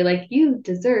 exactly. Like you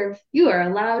are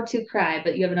allowed to cry,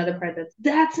 but you have another part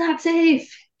that's not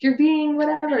safe. You're being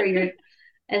whatever.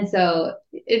 And so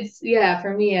it's, yeah,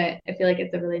 for me, I feel like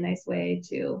it's a really nice way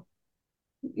to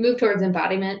move towards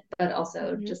embodiment, but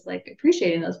also Mhm. just like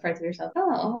appreciating those parts of yourself.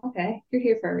 Oh, okay. You're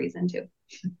here for a reason too.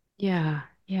 Yeah,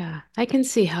 yeah. I can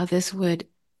see how this would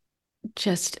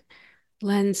just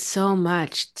lend so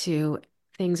much to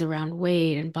things around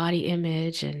weight and body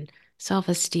image and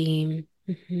self-esteem.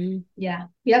 Hmm. Yeah.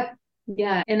 Yep.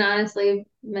 Yeah. And honestly,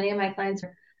 many of my clients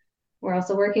we're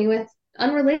also working with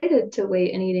unrelated to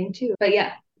weight and eating too. But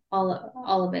yeah, all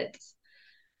of it.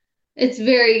 It's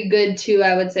very good too.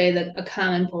 I would say that a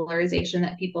common polarization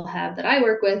that people have that I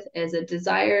work with is a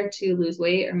desire to lose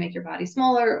weight or make your body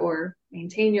smaller or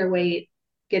maintain your weight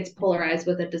gets polarized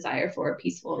with a desire for a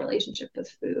peaceful relationship with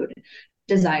food, Mm.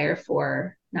 desire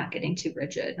for not getting too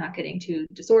rigid, not getting too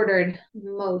disordered.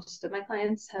 Most of my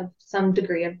clients have some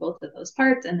degree of both of those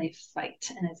parts and they fight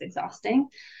and it's exhausting.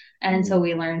 And so Mm.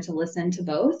 we learn to listen to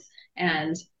both.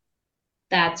 And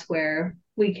that's where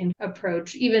we can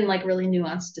approach even like really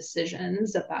nuanced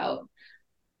decisions about,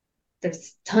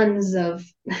 there's tons of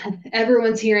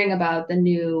everyone's hearing about the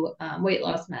new weight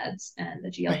loss meds and the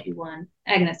Right. GLP-1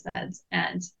 agonist meds.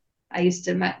 And I used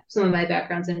to, some of my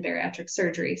backgrounds in bariatric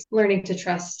surgery, learning to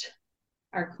trust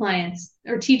our clients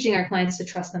or teaching our clients to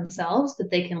trust themselves, that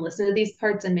they can listen to these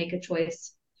parts and make a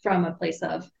choice from a place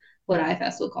of what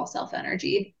IFS would call self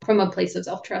energy, from a place of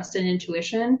self trust and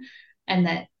intuition. And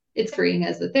that it's freeing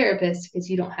as a therapist because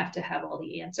you don't have to have all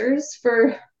the answers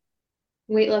for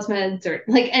weight loss meds or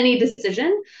like any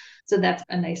decision. So that's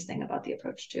a nice thing about the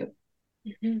approach too.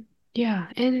 Mhm. Yeah,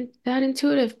 and that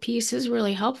intuitive piece is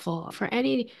really helpful for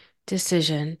any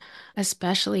decision,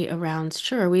 especially around,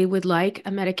 sure, we would like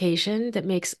a medication that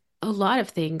makes a lot of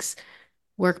things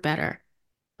work better,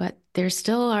 but there's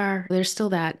still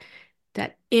that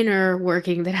inner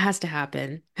working that has to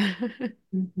happen.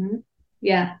 Mm-hmm.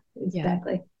 Yeah, Yeah.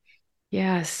 exactly.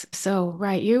 Yes. So,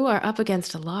 right, you are up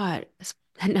against a lot.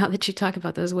 And now that you talk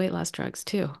about those weight loss drugs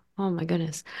too. Oh my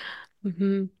goodness.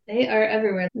 Hmm. They are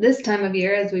everywhere this time of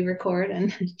year as we record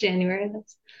in January.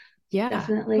 That's Yeah,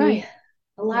 definitely right.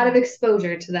 a lot of Yeah.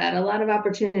 exposure to that, a lot of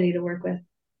opportunity to work with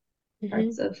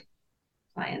parts Hmm. of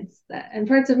clients that and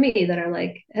parts of me that are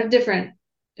like have different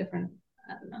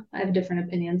I don't know. I have different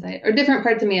opinions. Or different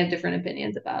parts of me have different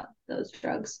opinions about those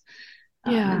drugs,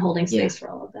 and Yeah. holding Yeah. space for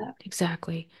all of that.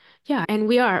 Exactly. Yeah. And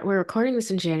we're recording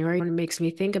this in January, and it makes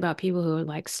me think about people who are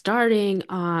like starting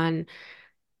on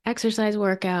exercise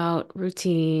workout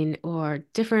routine or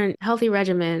different healthy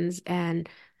regimens. And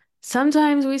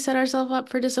sometimes we set ourselves up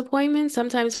for disappointment,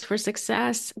 sometimes for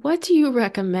success. What do you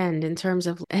recommend in terms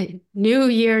of new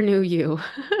year, new you?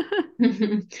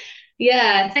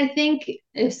 Yeah, I think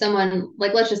if someone,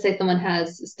 like, let's just say someone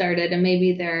has started and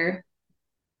maybe they're,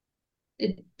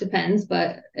 it depends,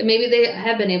 but maybe they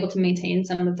have been able to maintain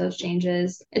some of those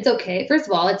changes. It's okay. First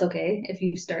of all, it's okay if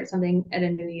you start something at a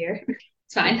new year.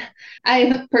 It's fine.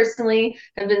 I personally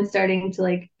have been starting to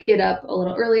like get up a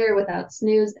little earlier without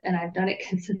snooze, and I've done it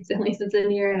consistently since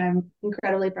a year, and I'm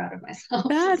incredibly proud of myself.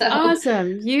 That's So,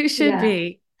 awesome. You should yeah.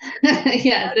 be.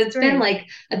 Yes, That's it's been great. like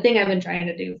a thing I've been trying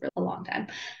to do for a long time.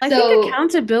 I think So,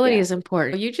 accountability yeah. is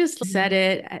important. You just said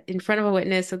it in front of a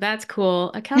witness, so that's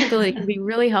cool. Accountability can be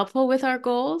really helpful with our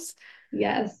goals.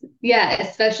 Yes. Yeah,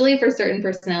 especially for certain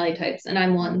personality types. And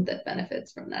I'm one that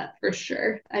benefits from that for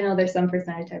sure. I know there's some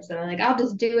personality types that are like, I'll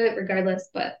just do it regardless,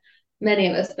 but many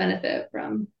of us benefit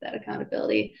from that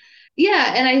accountability.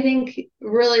 Yeah, and I think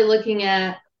really looking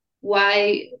at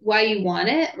why you want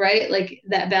it, right? Like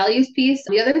that values piece.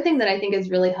 The other thing that I think is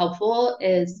really helpful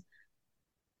is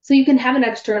so you can have an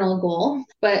external goal,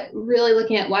 but really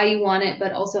looking at why you want it,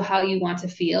 but also how you want to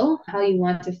feel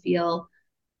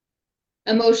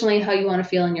emotionally, how you want to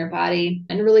feel in your body,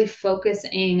 and really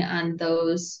focusing on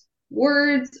those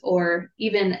words. Or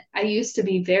even, I used to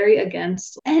be very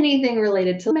against anything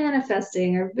related to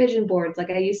manifesting or vision boards.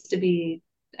 Like, I used to be,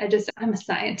 I'm a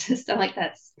scientist. I'm like,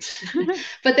 that's,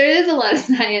 but there is a lot of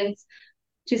science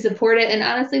to support it. And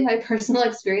honestly, my personal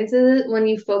experiences, when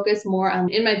you focus more on,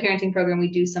 in my parenting program, we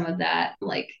do some of that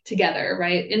like together,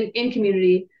 right? In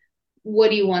community, what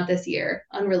do you want this year,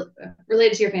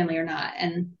 related to your family or not?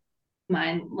 And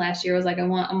mine last year was like, I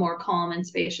want a more calm and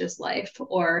spacious life,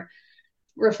 or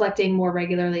reflecting more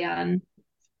regularly on,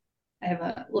 I have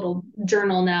a little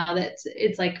journal now that's,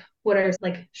 it's like, what are,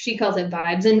 like, she calls it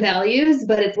vibes and values,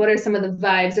 but it's what are some of the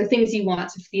vibes or things you want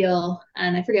to feel.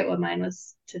 And I forget what mine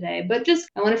was today, but just,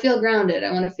 I want to feel grounded.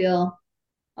 I want to feel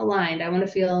aligned. I want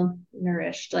to feel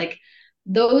nourished. Like,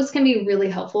 those can be really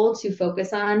helpful to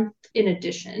focus on in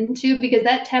addition to, because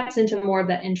that taps into more of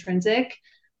that intrinsic,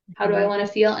 how do I Mhm. want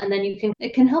to feel? And then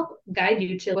it can help guide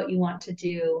you to what you want to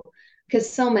do. Because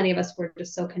so many of us were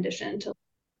just so conditioned to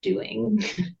doing,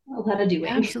 a lot of doing,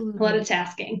 a lot of Absolutely.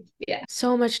 tasking. Yeah.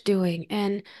 So much doing.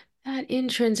 And that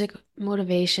intrinsic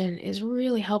motivation is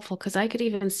really helpful because I could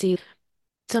even see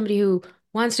somebody who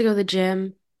wants to go to the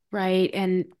gym, right?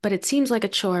 And but it seems like a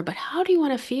chore, but how do you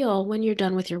want to feel when you're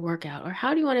done with your workout? Or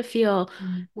how do you want to feel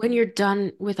when you're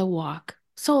done with a walk,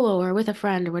 solo or with a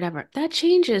friend or whatever? That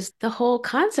changes the whole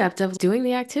concept of doing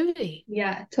the activity.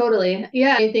 Yeah, totally.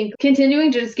 Yeah, I think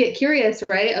continuing to just get curious,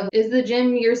 right? Of, is the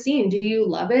gym your scene? Do you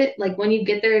love it? Like, when you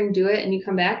get there and do it and you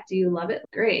come back, do you love it?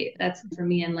 Great. That's for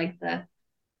me. And like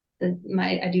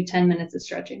I do 10 minutes of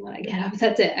stretching when I get up.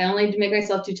 That's it. I only make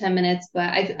myself do 10 minutes, but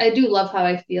I do love how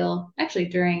I feel actually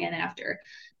during and after.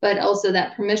 But also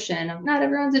that permission of, not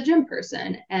everyone's a gym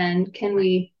person. And can Right.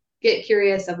 we get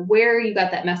curious of where you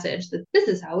got that message that this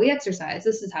is how we exercise,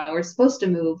 this is how we're supposed to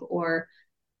move, or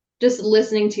just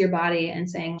listening to your body and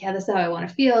saying, yeah, this is how I want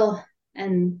to feel.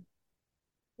 And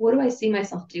what do I see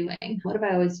myself doing? What have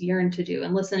I always yearned to do?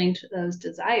 And listening to those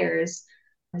desires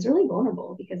is really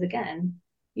vulnerable, because again,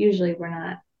 usually we're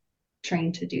not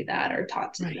trained to do that or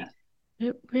taught to do Right. that.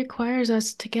 It requires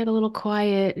us to get a little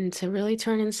quiet and to really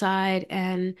turn inside,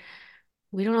 and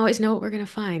we don't always know what we're going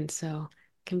to find. So,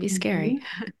 can be scary, Hmm.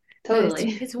 but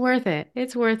Totally. it's worth it.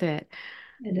 It's worth it.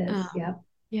 It is. Um, Yep.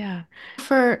 yeah.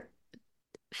 For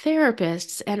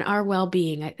therapists and our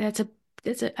well-being.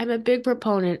 I'm a big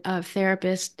proponent of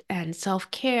therapists and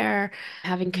self-care,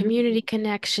 having Hmm. community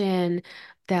connection,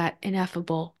 that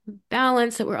ineffable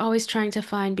balance that we're always trying to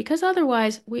find, because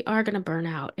otherwise we are going to burn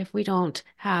out if we don't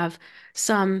have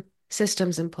some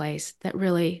systems in place that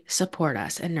really support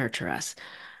us and nurture us.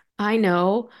 I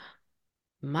know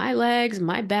my legs,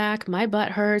 my back, my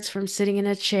butt hurts from sitting in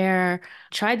a chair.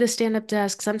 Tried the stand-up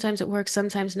desk. Sometimes it works,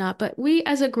 sometimes not. But we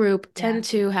as a group tend Yeah.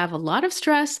 to have a lot of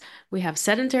stress. We have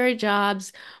sedentary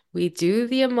jobs. We do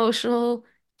the emotional,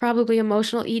 probably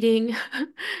emotional eating,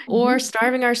 or Hmm.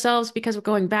 starving ourselves because we're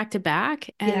going back to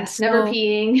back. And Yeah. Never so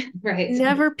peeing. Right.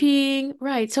 never peeing.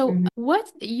 Right. So Hmm.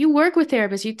 what you work with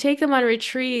therapists, you take them on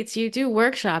retreats, you do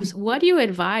workshops. What do you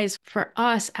advise for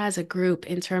us as a group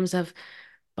in terms of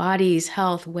bodies,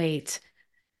 health, weight?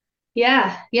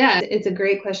 Yeah. Yeah. It's a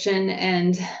great question.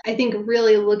 And I think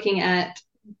really looking at,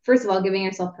 first of all, giving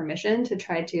yourself permission to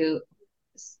try to,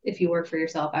 if you work for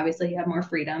yourself, obviously you have more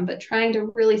freedom, but trying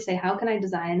to really say, how can I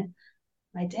design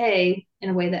my day in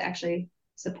a way that actually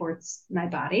supports my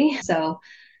body? So,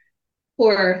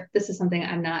 or this is something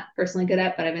I'm not personally good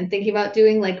at, but I've been thinking about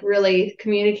doing, like really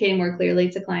communicating more clearly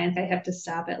to clients. I have to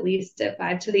stop at least at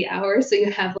 5 to the hour. So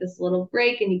you have this little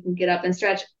break and you can get up and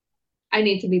stretch. I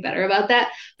need to be better about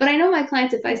that. But I know my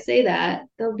clients, if I say that,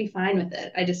 they'll be fine with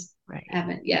it. I just Right.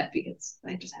 haven't yet because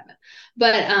I just haven't.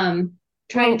 But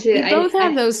trying Well, to we both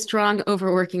have I those strong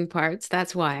overworking parts.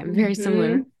 That's why I'm very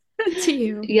similar mhm. to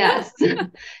you. Yes.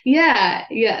 Yeah,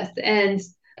 yes. And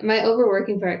my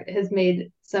overworking part has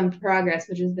made some progress,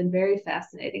 which has been very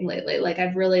fascinating lately. Like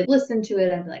I've really listened to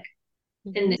it. I'm like,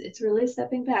 and Mhm. it's really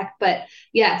stepping back. But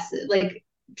yes, like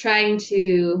trying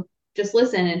to just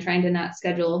listen and trying to not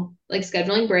schedule, like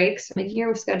scheduling breaks, making Mhm.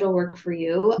 your schedule work for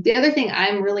you. The other thing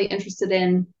I'm really interested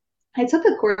in, I took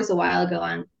a course a while ago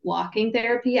on walking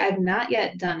therapy. I've not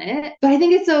yet done it, but I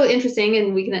think it's so interesting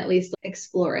and we can at least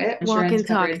explore it. Walk Insurance and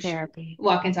talk coverage, therapy.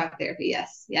 walk and talk therapy.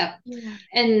 Yes. Yep. Yeah.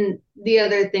 And the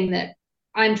other thing that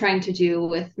I'm trying to do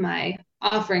with my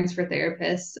offerings for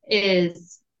therapists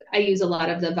is I use a lot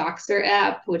of the Voxer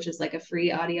app, which is like a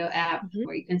free audio app Mhm.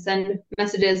 where you can send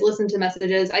messages, listen to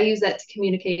messages. I use that to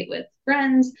communicate with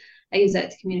friends. I use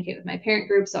that to communicate with my parent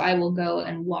group. So I will go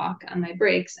and walk on my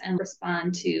breaks and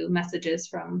respond to messages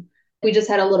from. We just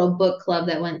had a little book club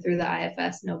that went through the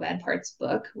IFS No Bad Parts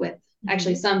book with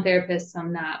actually Mhm. some therapists,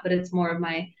 some not, but it's more of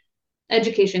my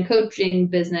education coaching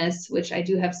business, which I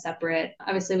do have separate.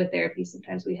 Obviously, with therapy,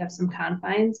 sometimes we have some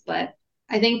confines, but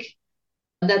I think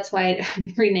that's why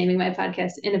I'm renaming my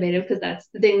podcast Innovative, because that's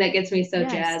the thing that gets me so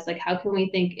Yes. jazzed. Like, how can we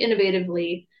think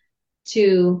innovatively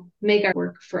to make our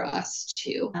work for us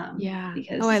too? Yeah.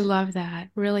 Oh, I Because, love that.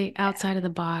 Really yeah. outside of the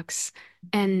box.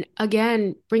 And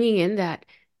again, bringing in that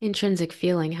intrinsic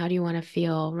feeling. How do you want to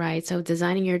feel, right? So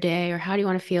designing your day, or how do you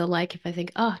want to feel like if I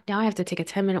think, oh, now I have to take a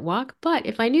 10-minute walk, but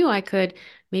if I knew I could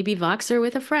maybe Voxer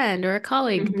with a friend or a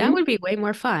colleague, that would Mm-hmm. be way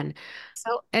more fun.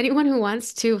 So anyone who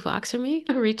wants to Voxer me,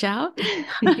 reach out.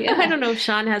 I Yeah. don't know if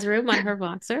Shawn has room on her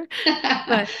Voxer,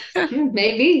 but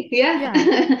Maybe. Yeah.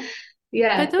 yeah.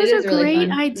 But Yeah. It those are is really great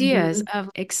fun. ideas Mm-hmm. of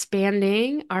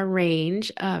expanding our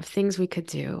range of things we could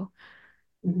do.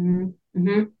 Mm-hmm.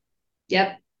 Mm-hmm.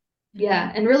 Yep. Yeah.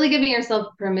 Yeah, and really giving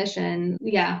yourself permission.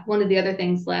 Yeah, one of the other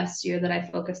things last year that I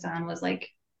focused on was like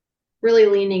really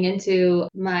leaning into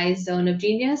my zone of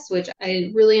genius, which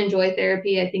I really enjoy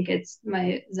therapy. I think it's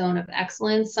my zone of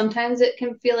excellence. Sometimes it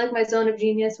can feel like my zone of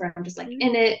genius where I'm just like Mhm.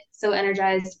 in it, so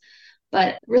energized,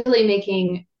 but really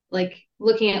making like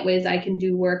looking at ways I can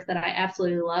do work that I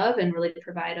absolutely love and really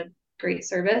provide a great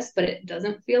service, but it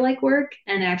doesn't feel like work.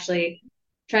 And actually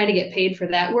trying to get paid for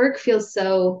that work feels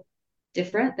so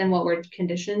different than what we're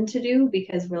conditioned to do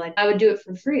because we're like, I would do it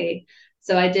for free.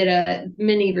 So I did a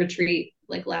mini retreat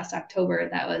like last October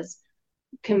that was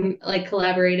like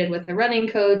collaborated with a running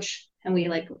coach and we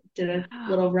like did a Wow.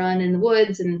 little run in the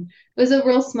woods and it was a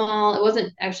real small, it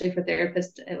wasn't actually for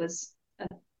therapists, it was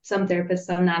some therapists,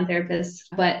 some non-therapists,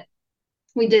 but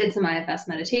we did some IFS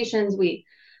meditations. We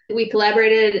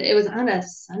collaborated. It was on a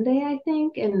Sunday, I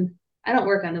think, and I don't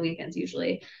work on the weekends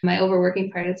usually. My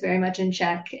overworking part is very much in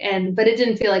check, and but it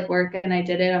didn't feel like work, and I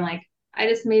did it. I'm like, I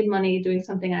just made money doing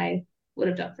something I would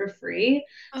have done for free.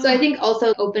 So I Oh, think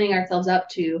also opening ourselves up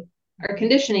to our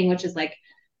conditioning, which is like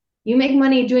you make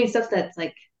money doing stuff that's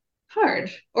like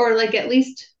hard or like at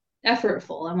least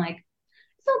effortful. I'm like,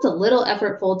 it felt a little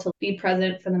effortful to be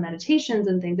present for the meditations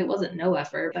and things. It wasn't no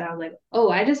effort, but I was like, oh,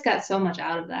 I just got so much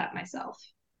out of that myself.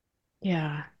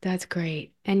 yeah, that's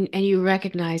great. And you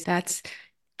recognize that's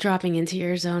dropping into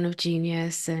your zone of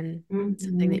genius and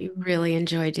something that Hmm. you really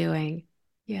enjoy doing.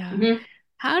 Yeah. Hmm.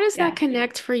 How does that Yeah.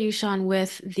 connect for you, Shawn,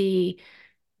 with the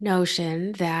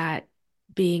notion that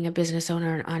being a business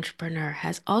owner and entrepreneur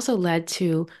has also led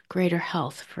to greater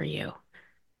health for you,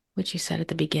 which you said at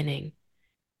the beginning?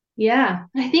 Yeah.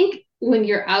 I think when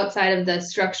you're outside of the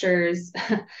structures,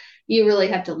 you really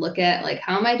have to look at like,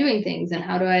 how am I doing things and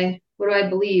what do I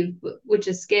believe, which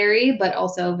is scary, but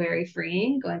also very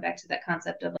freeing, going back to that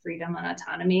concept of freedom and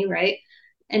autonomy, right?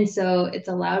 And so it's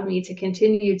allowed me to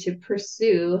continue to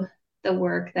pursue the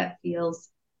work that feels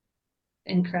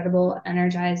incredible,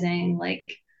 energizing,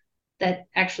 like that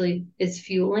actually is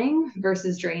fueling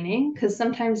versus draining. Because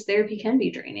sometimes therapy can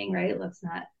be draining, right? Let's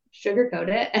not sugarcoat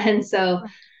it. And so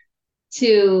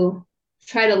to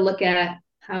try to look at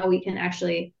how we can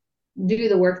actually do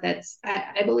the work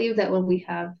I believe that when we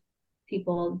have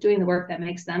people doing the work that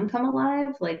makes them come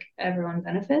alive, like everyone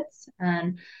benefits.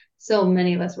 And so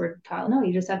many of us were taught, no,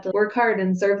 you just have to work hard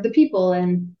and serve the people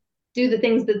and do the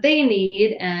things that they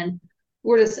need. And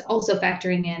we're just also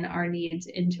factoring in our needs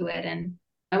into it. And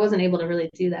I wasn't able to really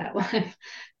do that when I'm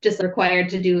just required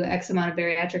to do X amount of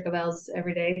bariatric evals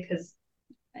every day because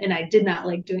and I did not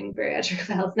like doing bariatric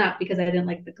evals, not because I didn't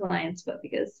like the clients, but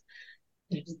because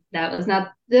that was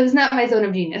not my zone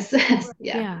of genius.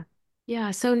 Yeah. Yeah.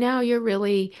 Yeah. So now you're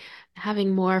really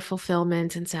having more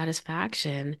fulfillment and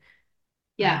satisfaction.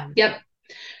 Yeah. Um, Yep.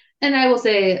 And I will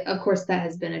say, of course, that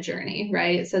has been a journey,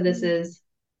 right? So mm,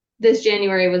 this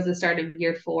January was the start of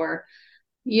year 4.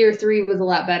 Year 3 was a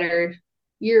lot better.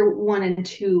 Year 1 and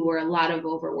 2 were a lot of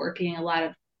overworking, a lot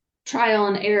of trial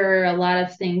and error, a lot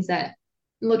of things that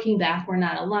looking back were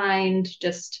not aligned,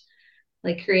 just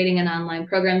like creating an online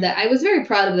program that I was very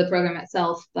proud of the program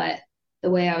itself, but the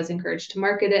way I was encouraged to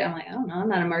market it, I'm like, oh no, I'm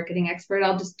not a marketing expert.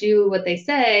 I'll just do what they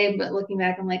say. But looking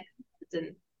back, I'm like, it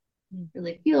didn't mm.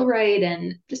 really feel right.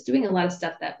 And just doing a lot of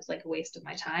stuff that was like a waste of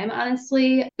my time,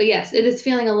 honestly. But yes, it is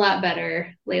feeling a lot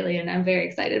better lately. And I'm very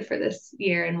excited for this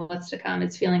year and what's to come.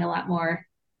 It's feeling a lot more,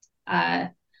 uh,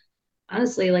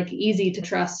 honestly, like easy to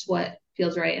trust what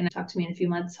feels right. And talk to me in a few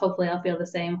months. Hopefully I'll feel the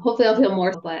same. Hopefully I'll feel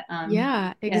more, but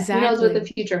Yeah, yeah, who knows what the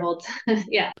exactly. future holds.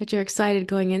 Yeah, But you're excited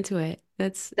going into it.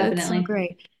 That's so definitely.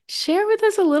 great. Share with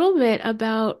us a little bit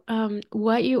about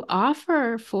what you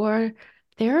offer for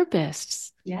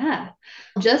therapists. Yeah.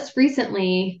 Just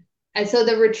recently, so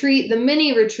the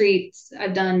mini retreats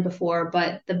I've done before,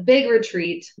 but the big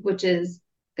retreat, which is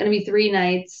going to be 3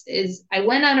 nights, is I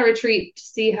went on a retreat to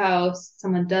see how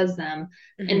someone does them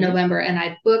in Hmm. November, and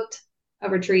I booked a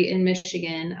retreat in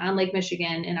Michigan, on Lake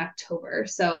Michigan in October.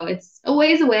 So it's a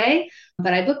ways away,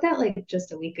 but I booked that like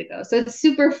just a week ago. So it's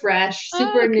super fresh,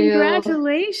 super Oh, new.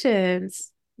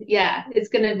 congratulations. Yeah, it's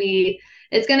gonna be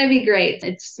great.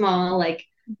 It's small, like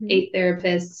Hmm. 8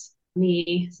 therapists,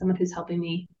 me, someone who's helping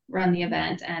me run the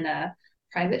event, and a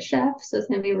private chef. So it's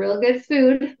gonna be real good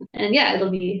food. And yeah, it'll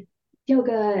be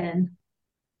yoga and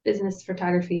business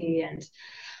photography and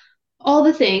all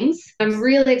the things. I'm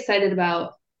really excited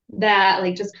about that,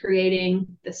 like just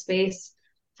creating the space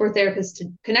for therapists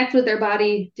to connect with their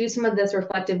body, do some of this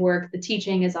reflective work. The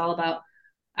teaching is all about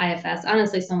IFS,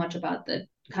 honestly, so much about the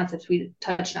concepts we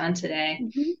touched on today.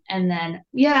 Hmm. And then,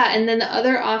 yeah, and then the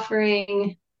other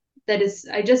offering that is,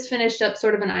 I just finished up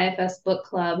sort of an IFS book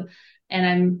club,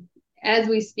 and as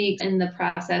we speak in the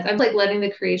process, I'm like letting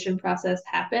the creation process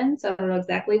happen. So I don't know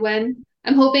exactly when.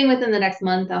 I'm hoping within the next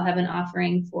month, I'll have an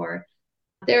offering for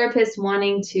therapists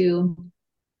wanting to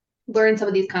learn some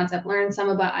of these concepts, learn some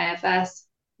about IFS,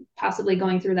 possibly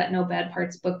going through that No Bad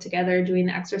Parts book together, doing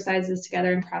the exercises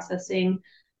together and processing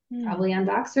Mm. probably on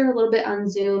Voxer, a little bit on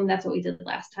Zoom. That's what we did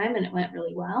last time, and it went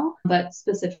really well, but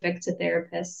specific to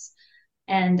therapists.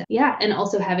 And yeah, and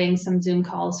also having some Zoom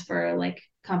calls for like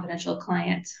confidential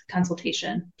client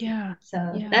consultation. Yeah.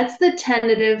 So Yeah. that's the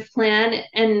tentative plan.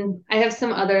 And I have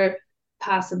some other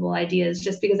possible ideas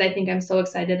just because I think I'm so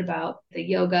excited about the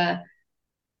yoga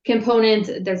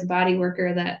component. There's a body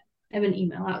worker that I have an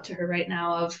email out to her right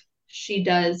now of she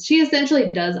essentially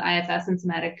does IFS and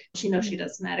somatic. She knows she Mm.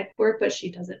 does somatic work, but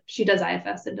she does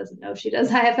IFS and doesn't know she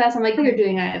does IFS. I'm like, oh, you're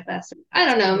doing IFS. I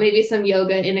That's don't know, great. maybe some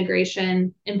yoga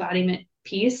integration embodiment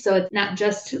piece. So it's not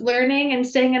just learning and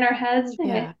staying in our heads.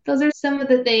 Anyway, Yeah. those are some of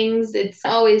the things. It's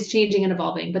always changing and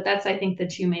evolving, but that's I think the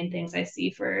two main things I see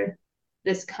for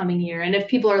this coming year. And if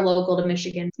people are local to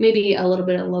Michigan, maybe a little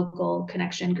bit of local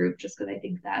connection group, just because I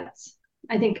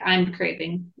think I'm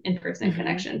craving in person Hmm.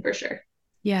 connection for sure.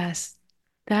 Yes.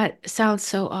 That sounds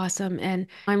so awesome. And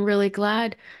I'm really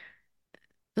glad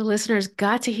the listeners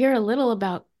got to hear a little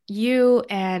about you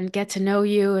and get to know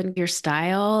you and your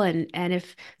style. And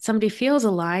if somebody feels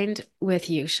aligned with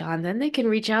you, Shawn, then they can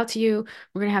reach out to you.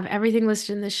 We're going to have everything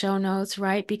listed in the show notes,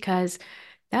 right? Because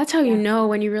that's how you Yeah. know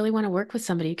when you really want to work with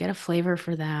somebody, you get a flavor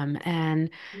for them. And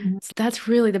Mhm. that's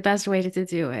really the best way to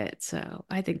do it. So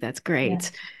I think that's Yes. great.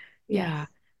 Yes. Yeah.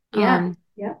 Yeah. Um,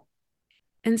 Yeah.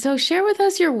 and so share with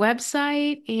us your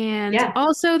website and Yeah.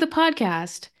 also the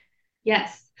podcast.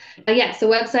 Yes. Yes. The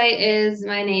website is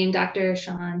my name,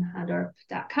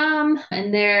 drshawnhondorp.com.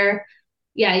 And there,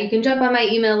 yeah, you can jump on my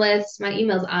email list. My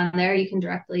email's on there. You can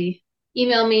directly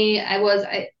email me. I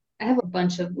have a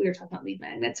bunch of, we were talking about lead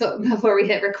magnets so before we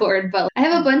hit record, but I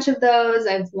have a bunch of those.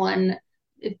 I have one,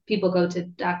 if people go to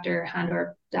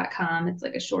drhondorp.com, it's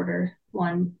like a shorter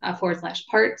one, /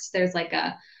 parts. There's like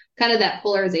a kind of that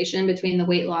polarization between the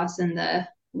weight loss and the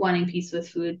wanting peace with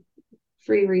food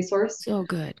free resource. So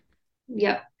good.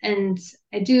 Yep. And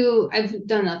I've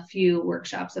done a few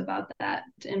workshops about that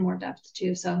in more depth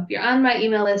too. So if you're on my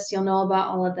email list, you'll know about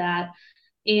all of that.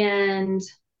 And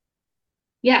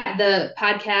yeah, the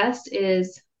podcast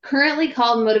is currently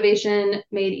called Motivation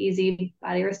Made Easy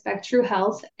Body Respect True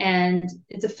Health. And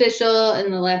it's official.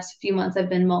 In the last few months, I've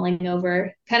been mulling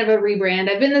over kind of a rebrand.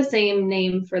 I've been the same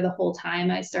name for the whole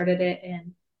time. I started it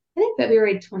in, I think,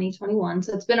 February 2021.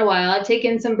 So it's been a while. I've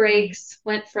taken some breaks,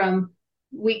 went from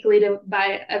weekly to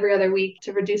by every other week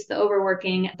to reduce the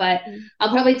overworking. But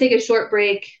I'll probably take a short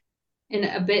break in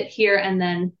a bit here and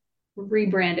then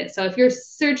rebrand it. So if you're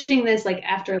searching this like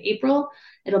after April,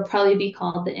 it'll probably be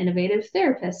called The Innovative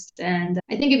Therapist. And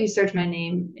I think if you search my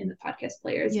name in the podcast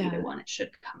players, either Yeah. one, it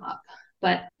should come up.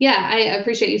 But yeah, I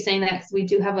appreciate you saying that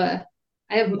because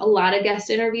I have a lot of guest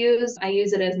interviews. I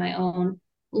use it as my own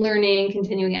learning,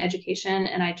 continuing education,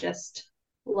 and I just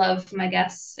love my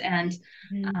guests. And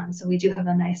Mm. so we do have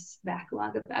a nice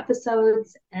backlog of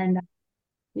episodes. And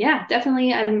yeah,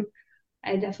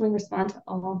 I definitely respond to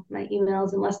all my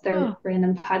emails unless they're Oh.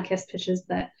 random podcast pitches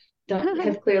that don't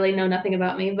have clearly know nothing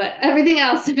about me. But everything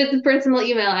else, if it's a personal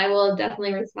email, I will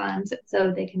definitely respond.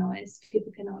 So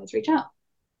people can always reach out.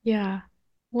 Yeah.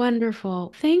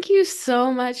 Wonderful. Thank you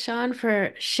so much, Shawn,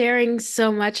 for sharing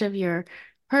so much of your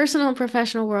personal and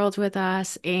professional world with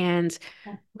us and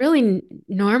Yeah. really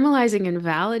normalizing and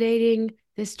validating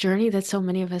this journey that so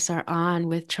many of us are on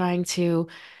with trying to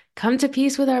come to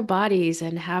peace with our bodies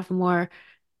and have more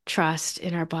trust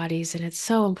in our bodies. And it's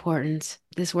so important,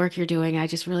 this work you're doing. I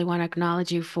just really want to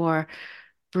acknowledge you for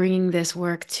bringing this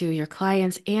work to your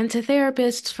clients and to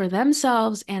therapists for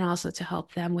themselves and also to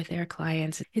help them with their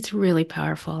clients. It's really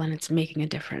powerful and it's making a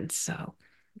difference. So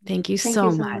thank you Thank you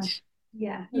so so much. much.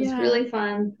 Yeah, it was Yeah, really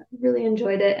fun. Really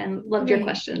enjoyed it and loved your great.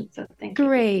 questions. So thank you.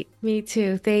 Great. Me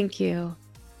too. Thank you.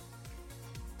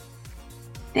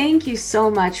 Thank you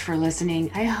so much for listening.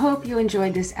 I hope you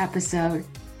enjoyed this episode.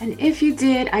 And if you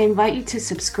did, I invite you to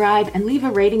subscribe and leave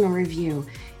a rating or review.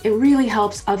 It really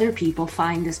helps other people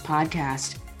find this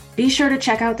podcast. Be sure to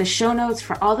check out the show notes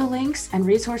for all the links and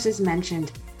resources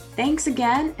mentioned. Thanks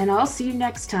again, and I'll see you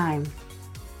next time.